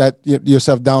put that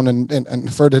yourself down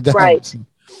and further down. Right.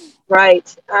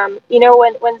 Right.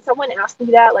 When someone asks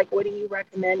me that, like, what do you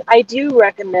recommend? I do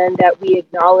recommend that we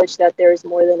acknowledge that there's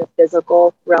more than a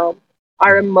physical realm.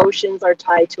 Our emotions are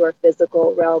tied to our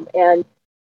physical realm. And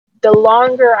the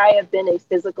longer I have been a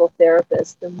physical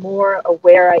therapist, the more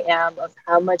aware I am of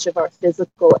how much of our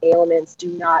physical ailments do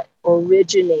not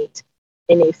originate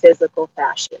in a physical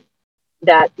fashion.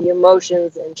 That the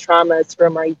emotions and traumas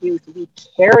from our youth, we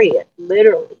carry it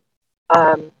literally.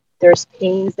 There's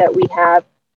pains that we have.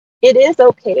 It is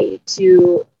okay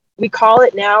to, we call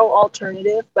it now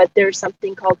alternative, but there's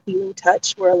something called healing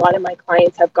touch where a lot of my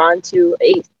clients have gone to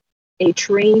a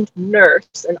trained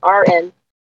nurse, an RN,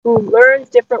 who learns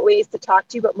different ways to talk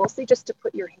to you, but mostly just to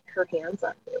put her hands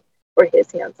on you or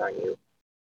his hands on you.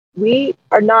 We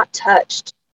are not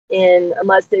touched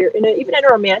unless they're even in a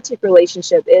romantic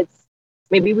relationship. It's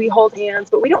maybe we hold hands,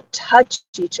 but we don't touch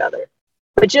each other.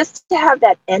 But just to have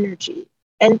that energy,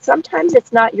 and sometimes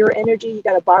it's not your energy, you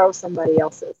got to borrow somebody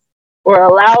else's or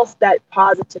allow that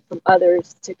positive from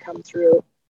others to come through,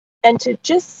 and to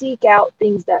just seek out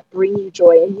things that bring you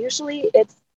joy. And usually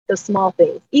it's the small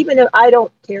things. Even if I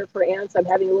don't care for ants, I'm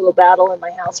having a little battle in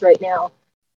my house right now,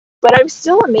 but I'm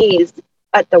still amazed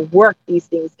at the work these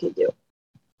things can do.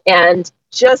 And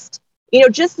just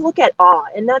look at awe,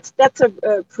 and that's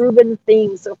a proven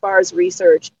thing so far as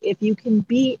research. If you can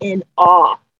be in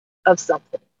awe of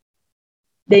something,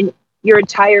 then your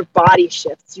entire body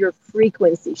shifts, your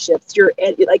frequency shifts, your,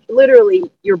 like,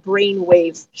 literally your brain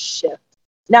waves shift.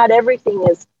 Not everything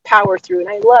is power through. And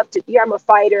I love to, yeah, I'm a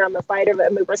fighter, I'm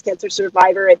a breast cancer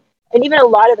survivor. And even a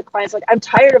lot of the clients, like, I'm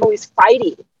tired of always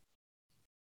fighting.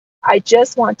 I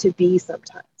just want to be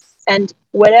sometimes. And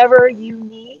whatever you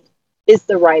need is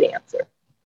the right answer.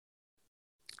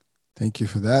 Thank you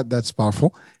for that. That's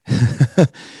powerful.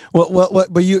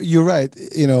 But you're right.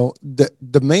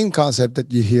 The main concept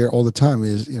that you hear all the time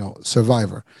is,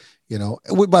 survivor.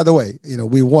 By the way,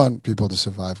 we want people to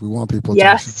survive. We want people to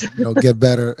Yes. actually, get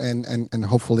better and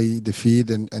hopefully defeat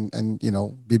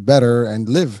and be better and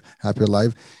live happier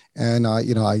life. And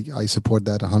I support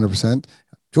that 100%,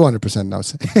 200% now.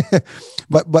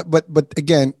 But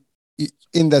again,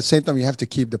 in that same time, you have to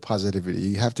keep the positivity.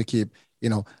 You have to keep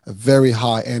a very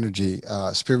high energy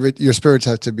spirit. Your spirits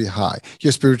have to be high.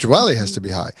 Your spirituality has to be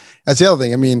high. That's the other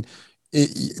thing. I mean,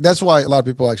 that's why a lot of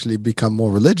people actually become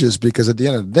more religious, because at the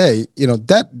end of the day,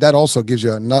 that also gives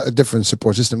you a different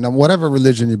support system. Now, whatever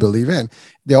religion you believe in,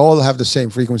 they all have the same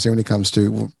frequency when it comes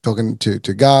to talking to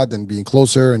God and being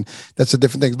closer, and that's a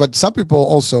different thing. But some people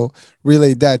also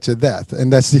relate that to death,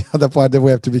 and that's the other part that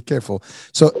we have to be careful.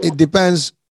 So it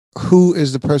depends who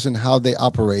is the person, how they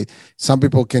operate. Some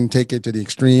people can take it to the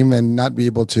extreme and not be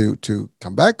able to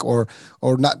come back, or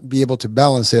not be able to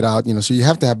balance it out. So you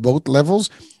have to have both levels.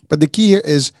 But the key here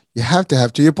is you have to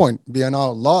have, to your point, be on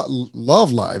our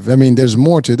love life. I mean, there's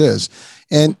more to this,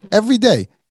 and every day,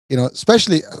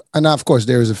 especially, and of course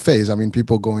there is a phase. I mean,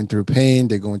 people going through pain,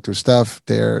 they're going through stuff.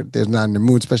 They're not in the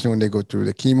mood, especially when they go through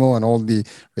the chemo and all the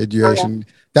radiation.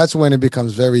 Okay. That's when it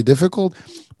becomes very difficult.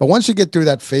 But once you get through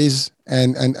that phase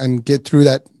and get through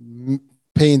that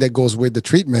pain that goes with the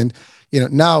treatment,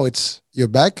 now you're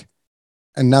back,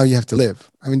 and now you have to live.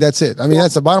 I mean, that's it. I mean,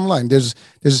 that's the bottom line. There's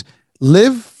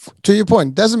live, to your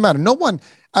point. Doesn't matter. No one.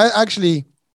 I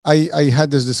had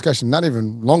this discussion not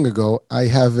even long ago. I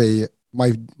have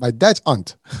my dad's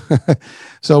aunt.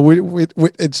 So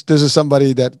this is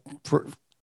somebody that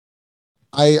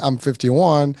I'm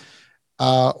 51.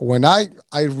 When I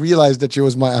realized that she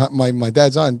was my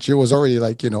dad's aunt, she was already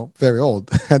very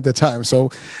old at the time. So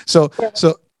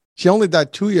she only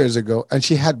died 2 years ago, and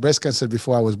she had breast cancer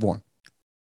before I was born.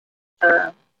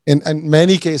 In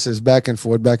many cases, back and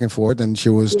forth, and she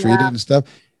was treated and stuff.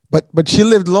 But she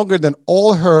lived longer than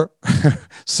all her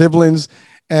siblings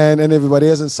and everybody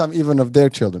else, and some even of their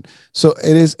children. So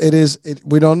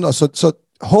we don't know. So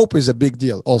hope is a big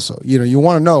deal also. You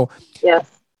want to know, Yes.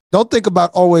 don't think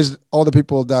about always all the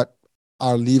people that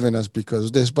are leaving us because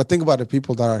of this, but think about the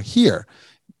people that are here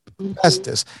past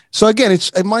this. So again, it's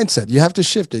a mindset. You have to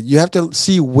shift it. You have to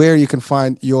see where you can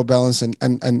find your balance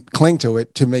and cling to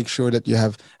it to make sure that you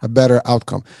have a better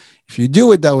outcome. If you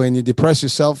do it that way and you depress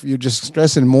yourself, you're just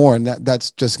stressing more, and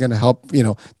that's just going to help,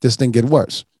 this thing get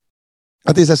worse.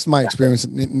 At least that's my experience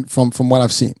from what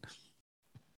I've seen.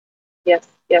 Yes,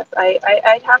 yes.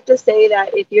 I'd have to say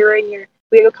that if you're in your,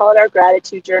 we would call it our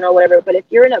gratitude journal, whatever, but if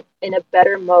you're in a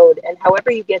better mode, and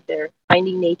however you get there,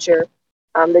 finding nature,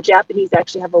 the Japanese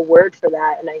actually have a word for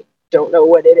that, and I don't know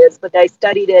what it is, but I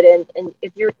studied it, and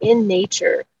if you're in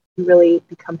nature, you really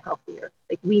become healthier.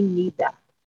 Like, we need that.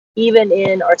 Even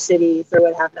in our cities or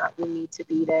what have not, we need to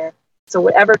be there. So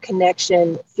whatever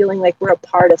connection, feeling like we're a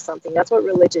part of something, that's what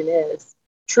religion is.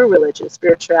 True religion,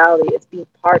 spirituality, is being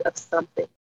part of something,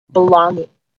 belonging.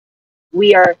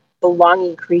 We are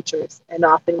belonging creatures, and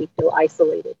often we feel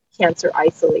isolated. Cancer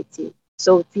isolates you.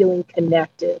 So feeling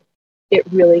connected, it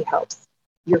really helps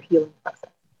your healing process.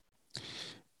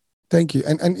 Thank you.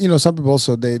 And some people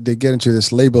also, they get into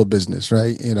this label business,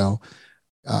 right?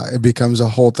 It becomes a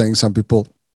whole thing. Some people,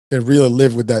 they really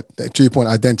live with that 3-point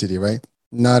identity, right?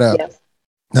 Not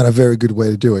a very good way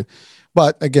to do it.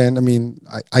 But again, I mean,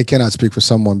 I cannot speak for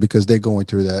someone because they're going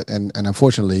through that. And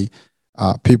unfortunately,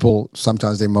 people,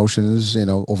 sometimes their emotions,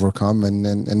 overcome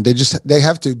and they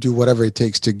have to do whatever it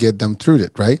takes to get them through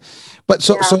it. Right. But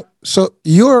so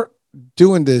you're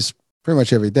doing this pretty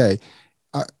much every day.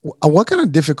 What kind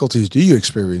of difficulties do you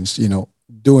experience,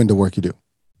 doing the work you do?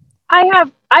 I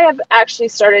have actually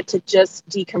started to just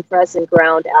decompress and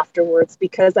ground afterwards,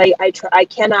 because I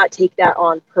cannot take that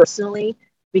on personally,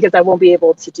 because I won't be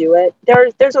able to do it.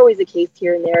 There's always a case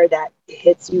here and there that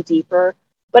hits you deeper,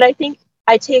 but I think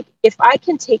if I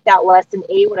can take that lesson,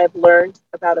 what I've learned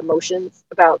about emotions,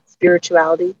 about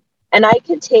spirituality, and I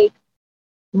can take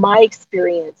my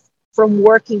experience from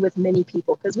working with many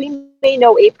people, because we may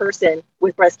know a person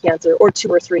with breast cancer or 2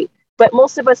 or 3, but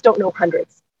most of us don't know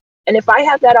hundreds. And if I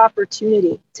have that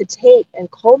opportunity to take and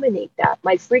culminate that,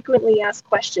 my frequently asked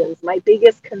questions, my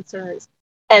biggest concerns,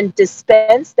 and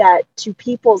dispense that to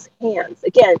people's hands,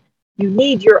 again, you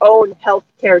need your own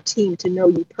healthcare team to know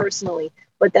you personally,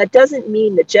 but that doesn't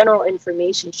mean the general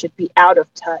information should be out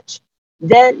of touch.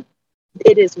 Then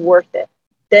it is worth it.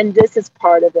 Then this is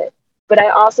part of it. But I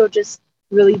also just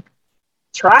really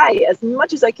try as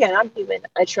much as I can. I'm human.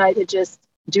 I try to just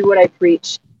do what I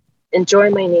preach, enjoy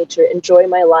my nature, enjoy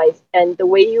my life, and the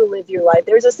way you live your life.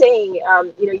 There's a saying,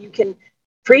 you can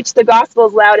preach the gospel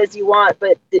as loud as you want,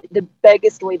 but the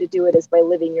biggest way to do it is by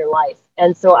living your life.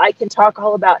 And so I can talk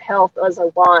all about health as I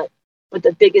want, but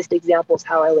the biggest example is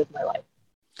how I live my life.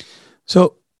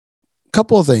 So, a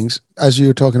couple of things as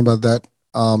you're talking about that.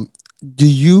 Do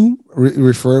you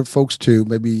refer folks to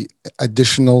maybe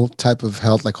additional type of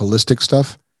health, like holistic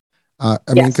stuff? I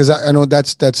mean, because I know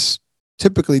that's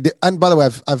typically, and by the way,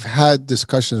 I've had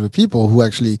discussions with people who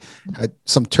actually had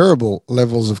some terrible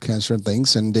levels of cancer and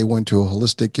things, and they went to a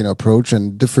holistic, approach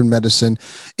and different medicine,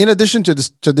 in addition to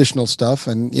this traditional stuff,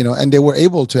 and and they were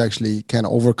able to actually kind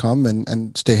of overcome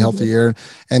and stay healthier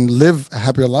and live a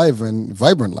happier life and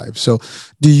vibrant life. So,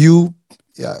 do you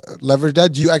leverage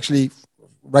that? Do you actually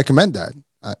recommend that?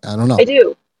 I don't know.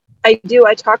 I do.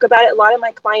 I talk about it. A lot of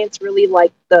my clients really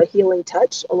like the healing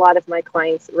touch. A lot of my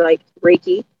clients like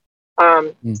Reiki.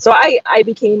 So I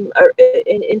became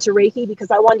into Reiki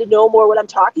because I wanted to know more what I'm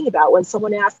talking about. When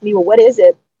someone asked me, well, what is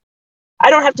it? I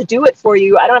don't have to do it for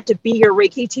you. I don't have to be your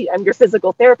Reiki I'm your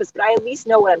physical therapist, but I at least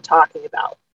know what I'm talking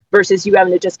about, versus you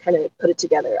having to just kind of put it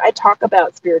together. I talk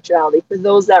about spirituality for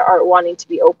those that are wanting to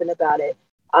be open about it.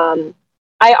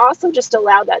 I also just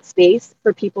allow that space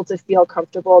for people to feel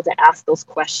comfortable to ask those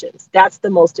questions. That's the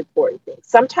most important thing.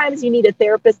 Sometimes you need a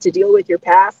therapist to deal with your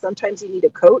past. Sometimes you need a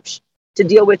coach to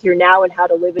deal with your now and how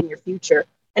to live in your future.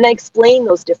 And I explain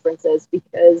those differences,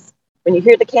 because when you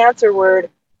hear the cancer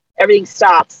word, everything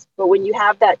stops. But when you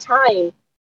have that time,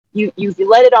 you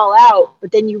let it all out,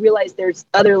 but then you realize there's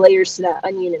other layers to that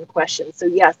onion and questions. So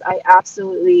yes, I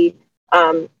absolutely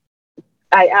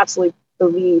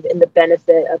believe in the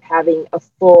benefit of having a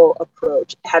full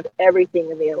approach, have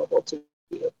everything available to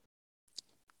you.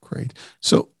 Great.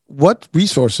 So what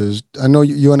resources, I know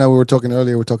you and I were talking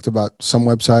earlier, we talked about some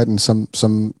website and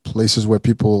some places where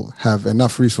people have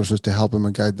enough resources to help them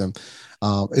and guide them.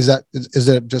 Is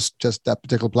there just that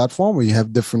particular platform, or you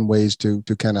have different ways to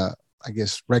kind of, I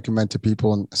guess, recommend to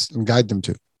people and guide them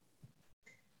to?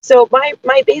 So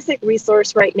my basic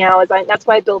resource right now is that's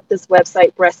why I built this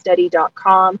website,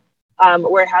 breaststudy.com.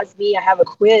 where it has me. I have a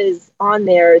quiz on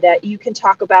there that you can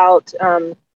talk about,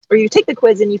 or you take the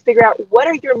quiz and you figure out what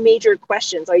are your major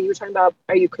questions. Are you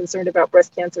concerned about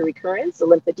breast cancer recurrence, the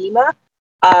lymphedema,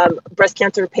 breast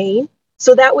cancer pain?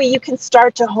 So that way you can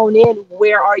start to hone in,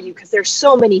 where are you? Because there's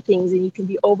so many things and you can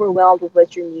be overwhelmed with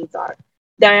what your needs are.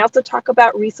 Then I also talk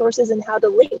about resources and how to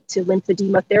link to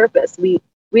lymphedema therapists.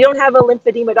 We don't have a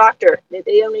lymphedema doctor.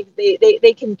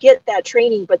 They can get that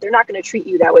training, but they're not going to treat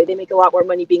you that way. They make a lot more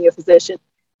money being a physician.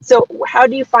 So how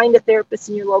do you find a therapist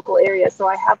in your local area? So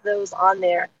I have those on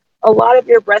there. A lot of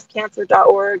your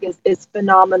breastcancer.org is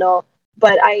phenomenal,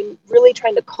 but I'm really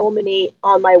trying to culminate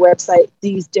on my website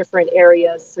these different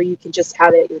areas so you can just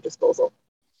have it at your disposal.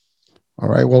 All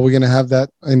right. Well, we're going to have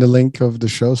that in the link of the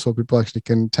show so people actually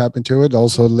can tap into it.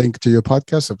 Also, link to your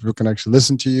podcast so people can actually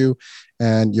listen to you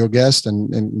and your guest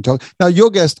and talk. Now,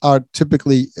 your guests are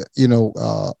typically,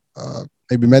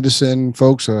 maybe medicine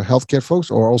folks or healthcare folks,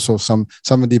 or also some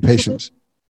of the patients.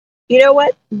 You know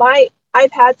what?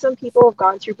 I've had some people have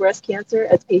gone through breast cancer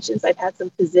as patients. I've had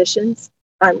some physicians,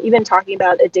 even talking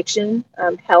about addiction,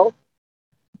 health.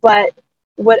 But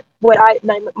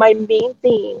my main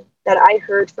theme that I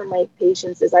heard from my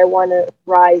patients is I want to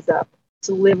rise up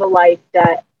to live a life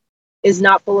that is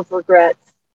not full of regrets,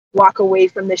 walk away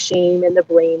from the shame and the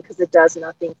blame because it does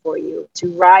nothing for you,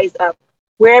 to rise up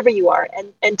wherever you are.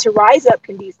 And to rise up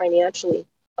can be financially,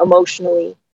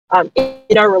 emotionally,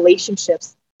 in our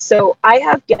relationships. So I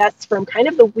have guests from kind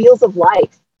of the wheels of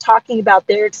life talking about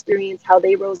their experience, how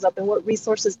they rose up and what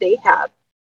resources they have.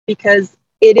 Because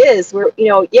yes,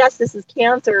 this is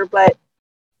cancer, but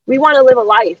we want to live a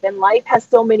life, and life has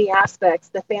so many aspects: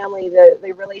 the family,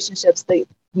 the relationships, the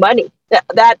money,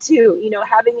 that too,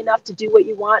 having enough to do what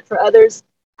you want for others,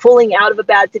 pulling out of a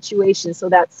bad situation. So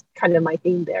that's kind of my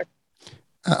theme there.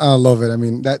 I love it. I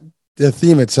mean, that the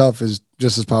theme itself is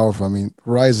just as powerful. I mean,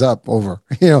 rise up over,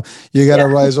 you got to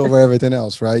rise over everything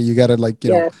else, right? You got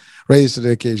to raise to the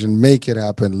occasion, make it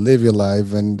happen, live your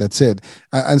life. And that's it.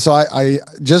 And so I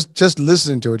just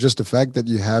listening to it, just the fact that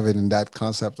you have it in that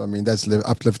concept, I mean, that's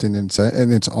uplifting in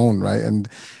its own, right? And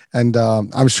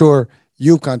I'm sure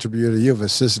you've contributed, you've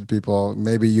assisted people,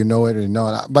 maybe you know it or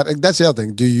not, but that's the other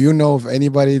thing. Do you know of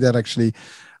anybody that actually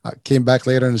came back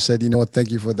later and said, you know what, thank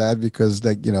you for that, because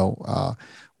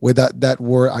with that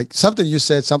word, something you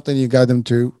said, something you got them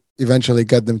to eventually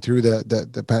got them through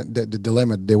the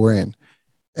dilemma they were in.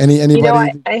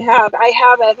 Anybody? I've had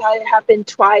it happen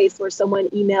twice where someone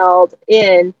emailed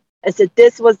in and said,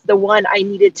 this was the one I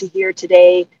needed to hear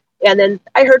today. And then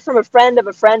I heard from a friend of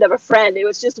a friend of a friend. It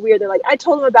was just weird. They're like, I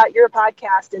told them about your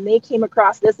podcast and they came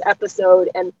across this episode,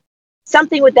 and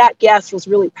something with that guest was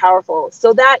really powerful.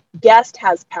 So that guest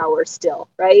has power still,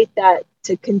 right? That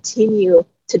to continue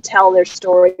to tell their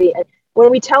story. And when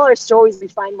we tell our stories, we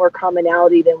find more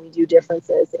commonality than we do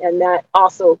differences. And that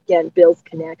also, again, builds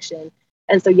connection.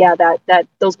 And so, that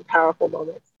those were powerful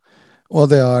moments. Well,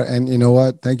 they are. And you know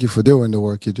what? Thank you for doing the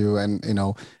work you do. And,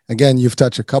 again, you've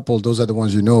touched a couple. Those are the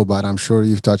ones you know about. I'm sure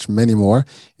you've touched many more,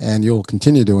 and you'll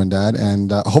continue doing that.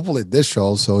 And hopefully this show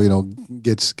also,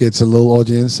 gets a little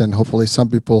audience, and hopefully some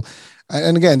people.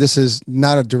 And again, this is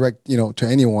not a direct, to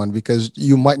anyone, because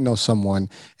you might know someone.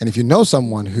 And if you know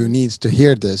someone who needs to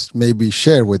hear this, maybe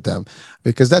share with them,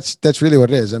 because that's really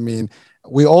what it is. I mean,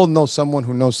 we all know someone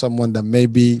who knows someone that may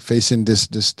be facing this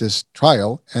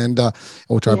trial and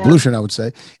or tribulation, I would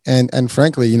say. And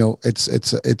frankly,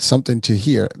 it's something to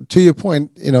hear. To your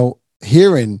point,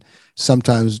 hearing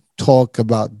sometimes talk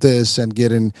about this and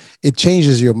getting it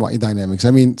changes your mind dynamics.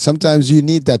 I mean, sometimes you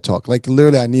need that talk. Like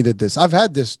literally, I needed this. I've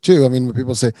had this too. I mean, when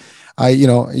people say,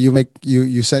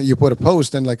 you put a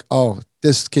post and like, oh,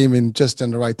 this came in just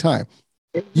in the right time.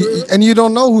 And you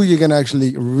don't know who you're going to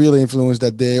actually really influence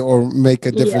that day or make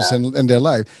a difference in their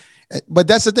life. But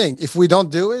that's the thing. If we don't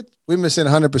do it, we're missing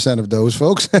 100% of those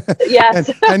folks.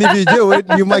 Yes. and if you do it,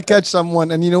 you might catch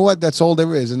someone. And you know what? That's all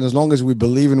there is. And as long as we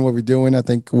believe in what we're doing, I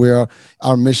think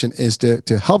our mission is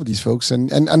to help these folks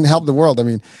and help the world. I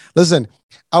mean, listen,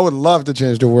 I would love to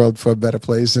change the world for a better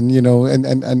place and,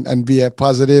 and be a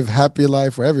positive, happy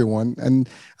life for everyone. And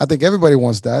I think everybody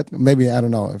wants that. Maybe, I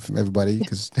don't know if everybody,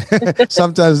 because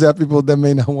sometimes there are people that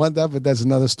may not want that, but that's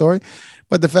another story.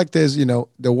 But the fact is,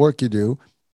 the work you do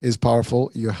is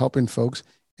powerful. You're helping folks.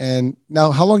 And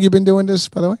now, how long you been doing this,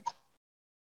 by the way?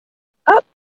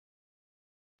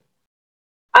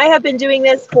 I have been doing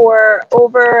this for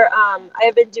over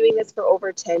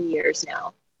 10 years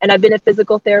now. And I've been a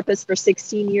physical therapist for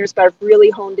 16 years, but I've really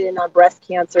honed in on breast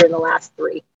cancer in the last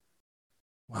 3.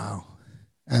 Wow.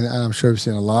 And I'm sure you've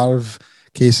seen a lot of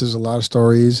cases, a lot of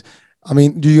stories. I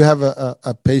mean, do you have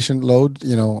a patient load,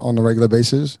 on a regular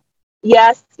basis?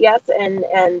 Yes,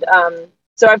 and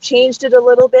so I've changed it a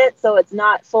little bit, so it's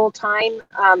not full time.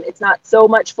 It's not so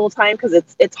much full time because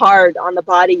it's hard on the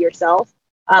body yourself.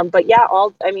 But yeah,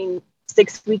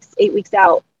 6 weeks, 8 weeks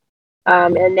out,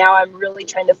 and now I'm really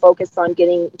trying to focus on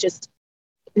getting just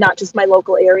not just my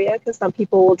local area, because some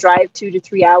people will drive 2 to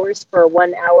 3 hours for a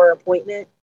 1 hour appointment.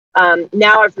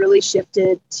 Now I've really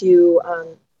shifted to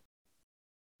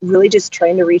really just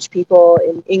trying to reach people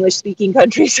in English speaking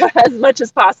countries as much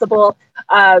as possible.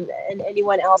 And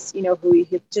anyone else, who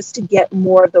just to get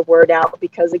more of the word out,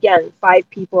 because again, 5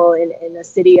 people in a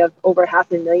city of over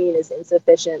 500,000 is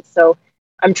insufficient. So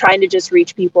I'm trying to just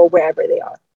reach people wherever they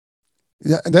are.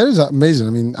 Yeah, that is amazing.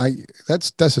 I mean,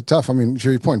 that's a tough. I mean,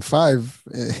 to your point, 5,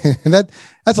 and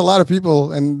that's a lot of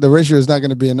people, and the ratio is not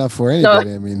going to be enough for anybody.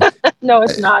 No, I mean, no,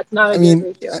 it's not. It's not a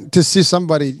good ratio. To see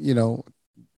somebody,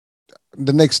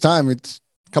 the next time it's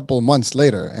a couple of months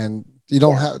later, and you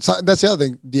don't have. So that's the other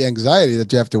thing, the anxiety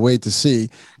that you have to wait to see,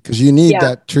 because you need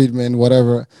that treatment,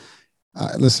 whatever.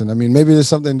 Listen, I mean, maybe there's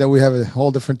something that we have a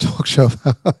whole different talk show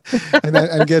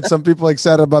and get some people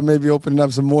excited about maybe opening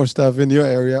up some more stuff in your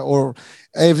area. Or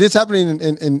if it's happening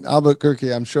in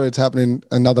Albuquerque, I'm sure it's happening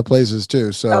in other places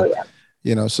too. So,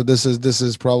 so this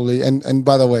is probably, and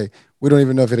by the way, we don't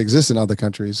even know if it exists in other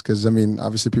countries, because I mean,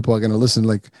 obviously people are going to listen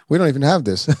like, we don't even have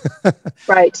this.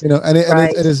 Right. And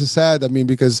it is sad. I mean,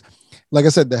 because like I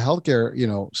said, the healthcare,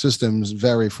 systems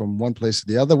vary from one place to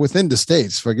the other within the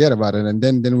states. Forget about it. And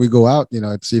then we go out,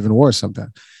 it's even worse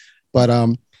sometimes. But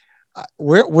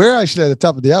we're actually at the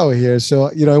top of the hour here, so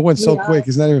it went so quick.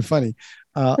 It's not even funny.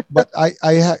 But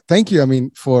I thank you. I mean,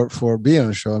 for being on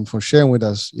the show and for sharing with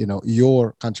us,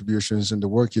 your contributions and the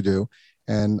work you do.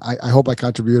 And I hope I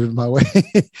contributed my way,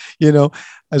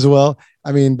 as well.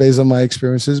 I mean, based on my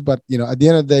experiences. But at the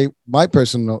end of the day, my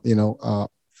personal,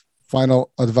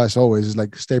 final advice always is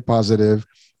like, stay positive,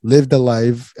 live the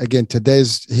life. Again,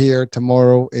 today's here,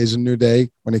 tomorrow is a new day.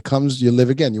 When it comes, you live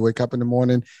again. You wake up in the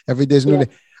morning, every day is a new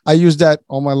day. I use that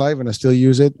all my life and I still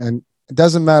use it. And it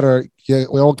doesn't matter. We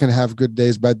all can have good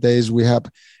days, bad days.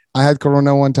 I had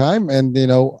Corona one time, and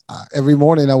every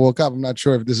morning I woke up, I'm not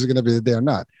sure if this is going to be the day or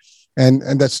not. And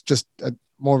that's just a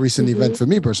more recent event for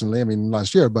me personally. I mean,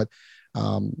 last year, but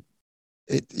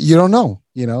you don't know,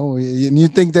 you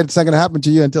think that it's not going to happen to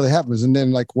you until it happens. And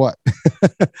then like what?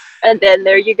 And then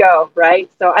there you go. Right.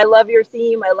 So I love your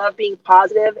theme. I love being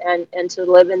positive and to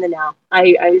live in the now.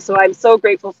 So I'm so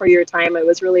grateful for your time. It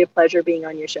was really a pleasure being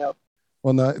on your show.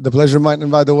 Well, no, the pleasure mine.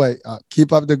 And by the way,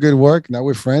 keep up the good work. Now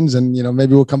we're friends, and,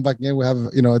 maybe we'll come back in. We'll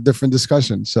have, a different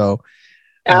discussion. So.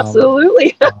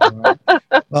 Absolutely. Right.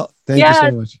 Well, thank you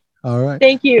so much. All right.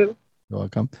 Thank you. You're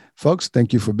welcome. Folks,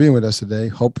 thank you for being with us today.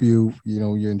 Hope you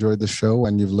enjoyed the show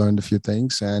and you've learned a few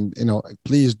things. And,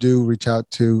 please do reach out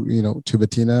to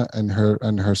Bettina and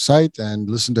her site and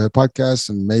listen to her podcast.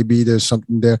 And maybe there's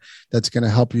something there that's going to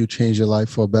help you change your life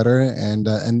for better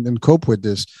and cope with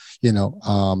this,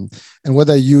 and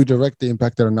whether you directly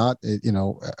impacted or not,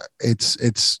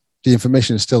 it's the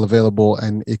information is still available,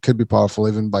 and it could be powerful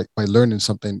even by learning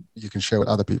something you can share with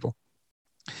other people.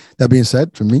 That being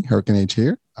said, from me, Hurricane H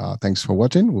here. Thanks for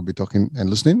watching. We'll be talking and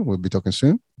listening. We'll be talking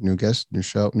soon. New guest, new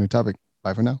show, new topic.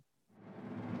 Bye for now.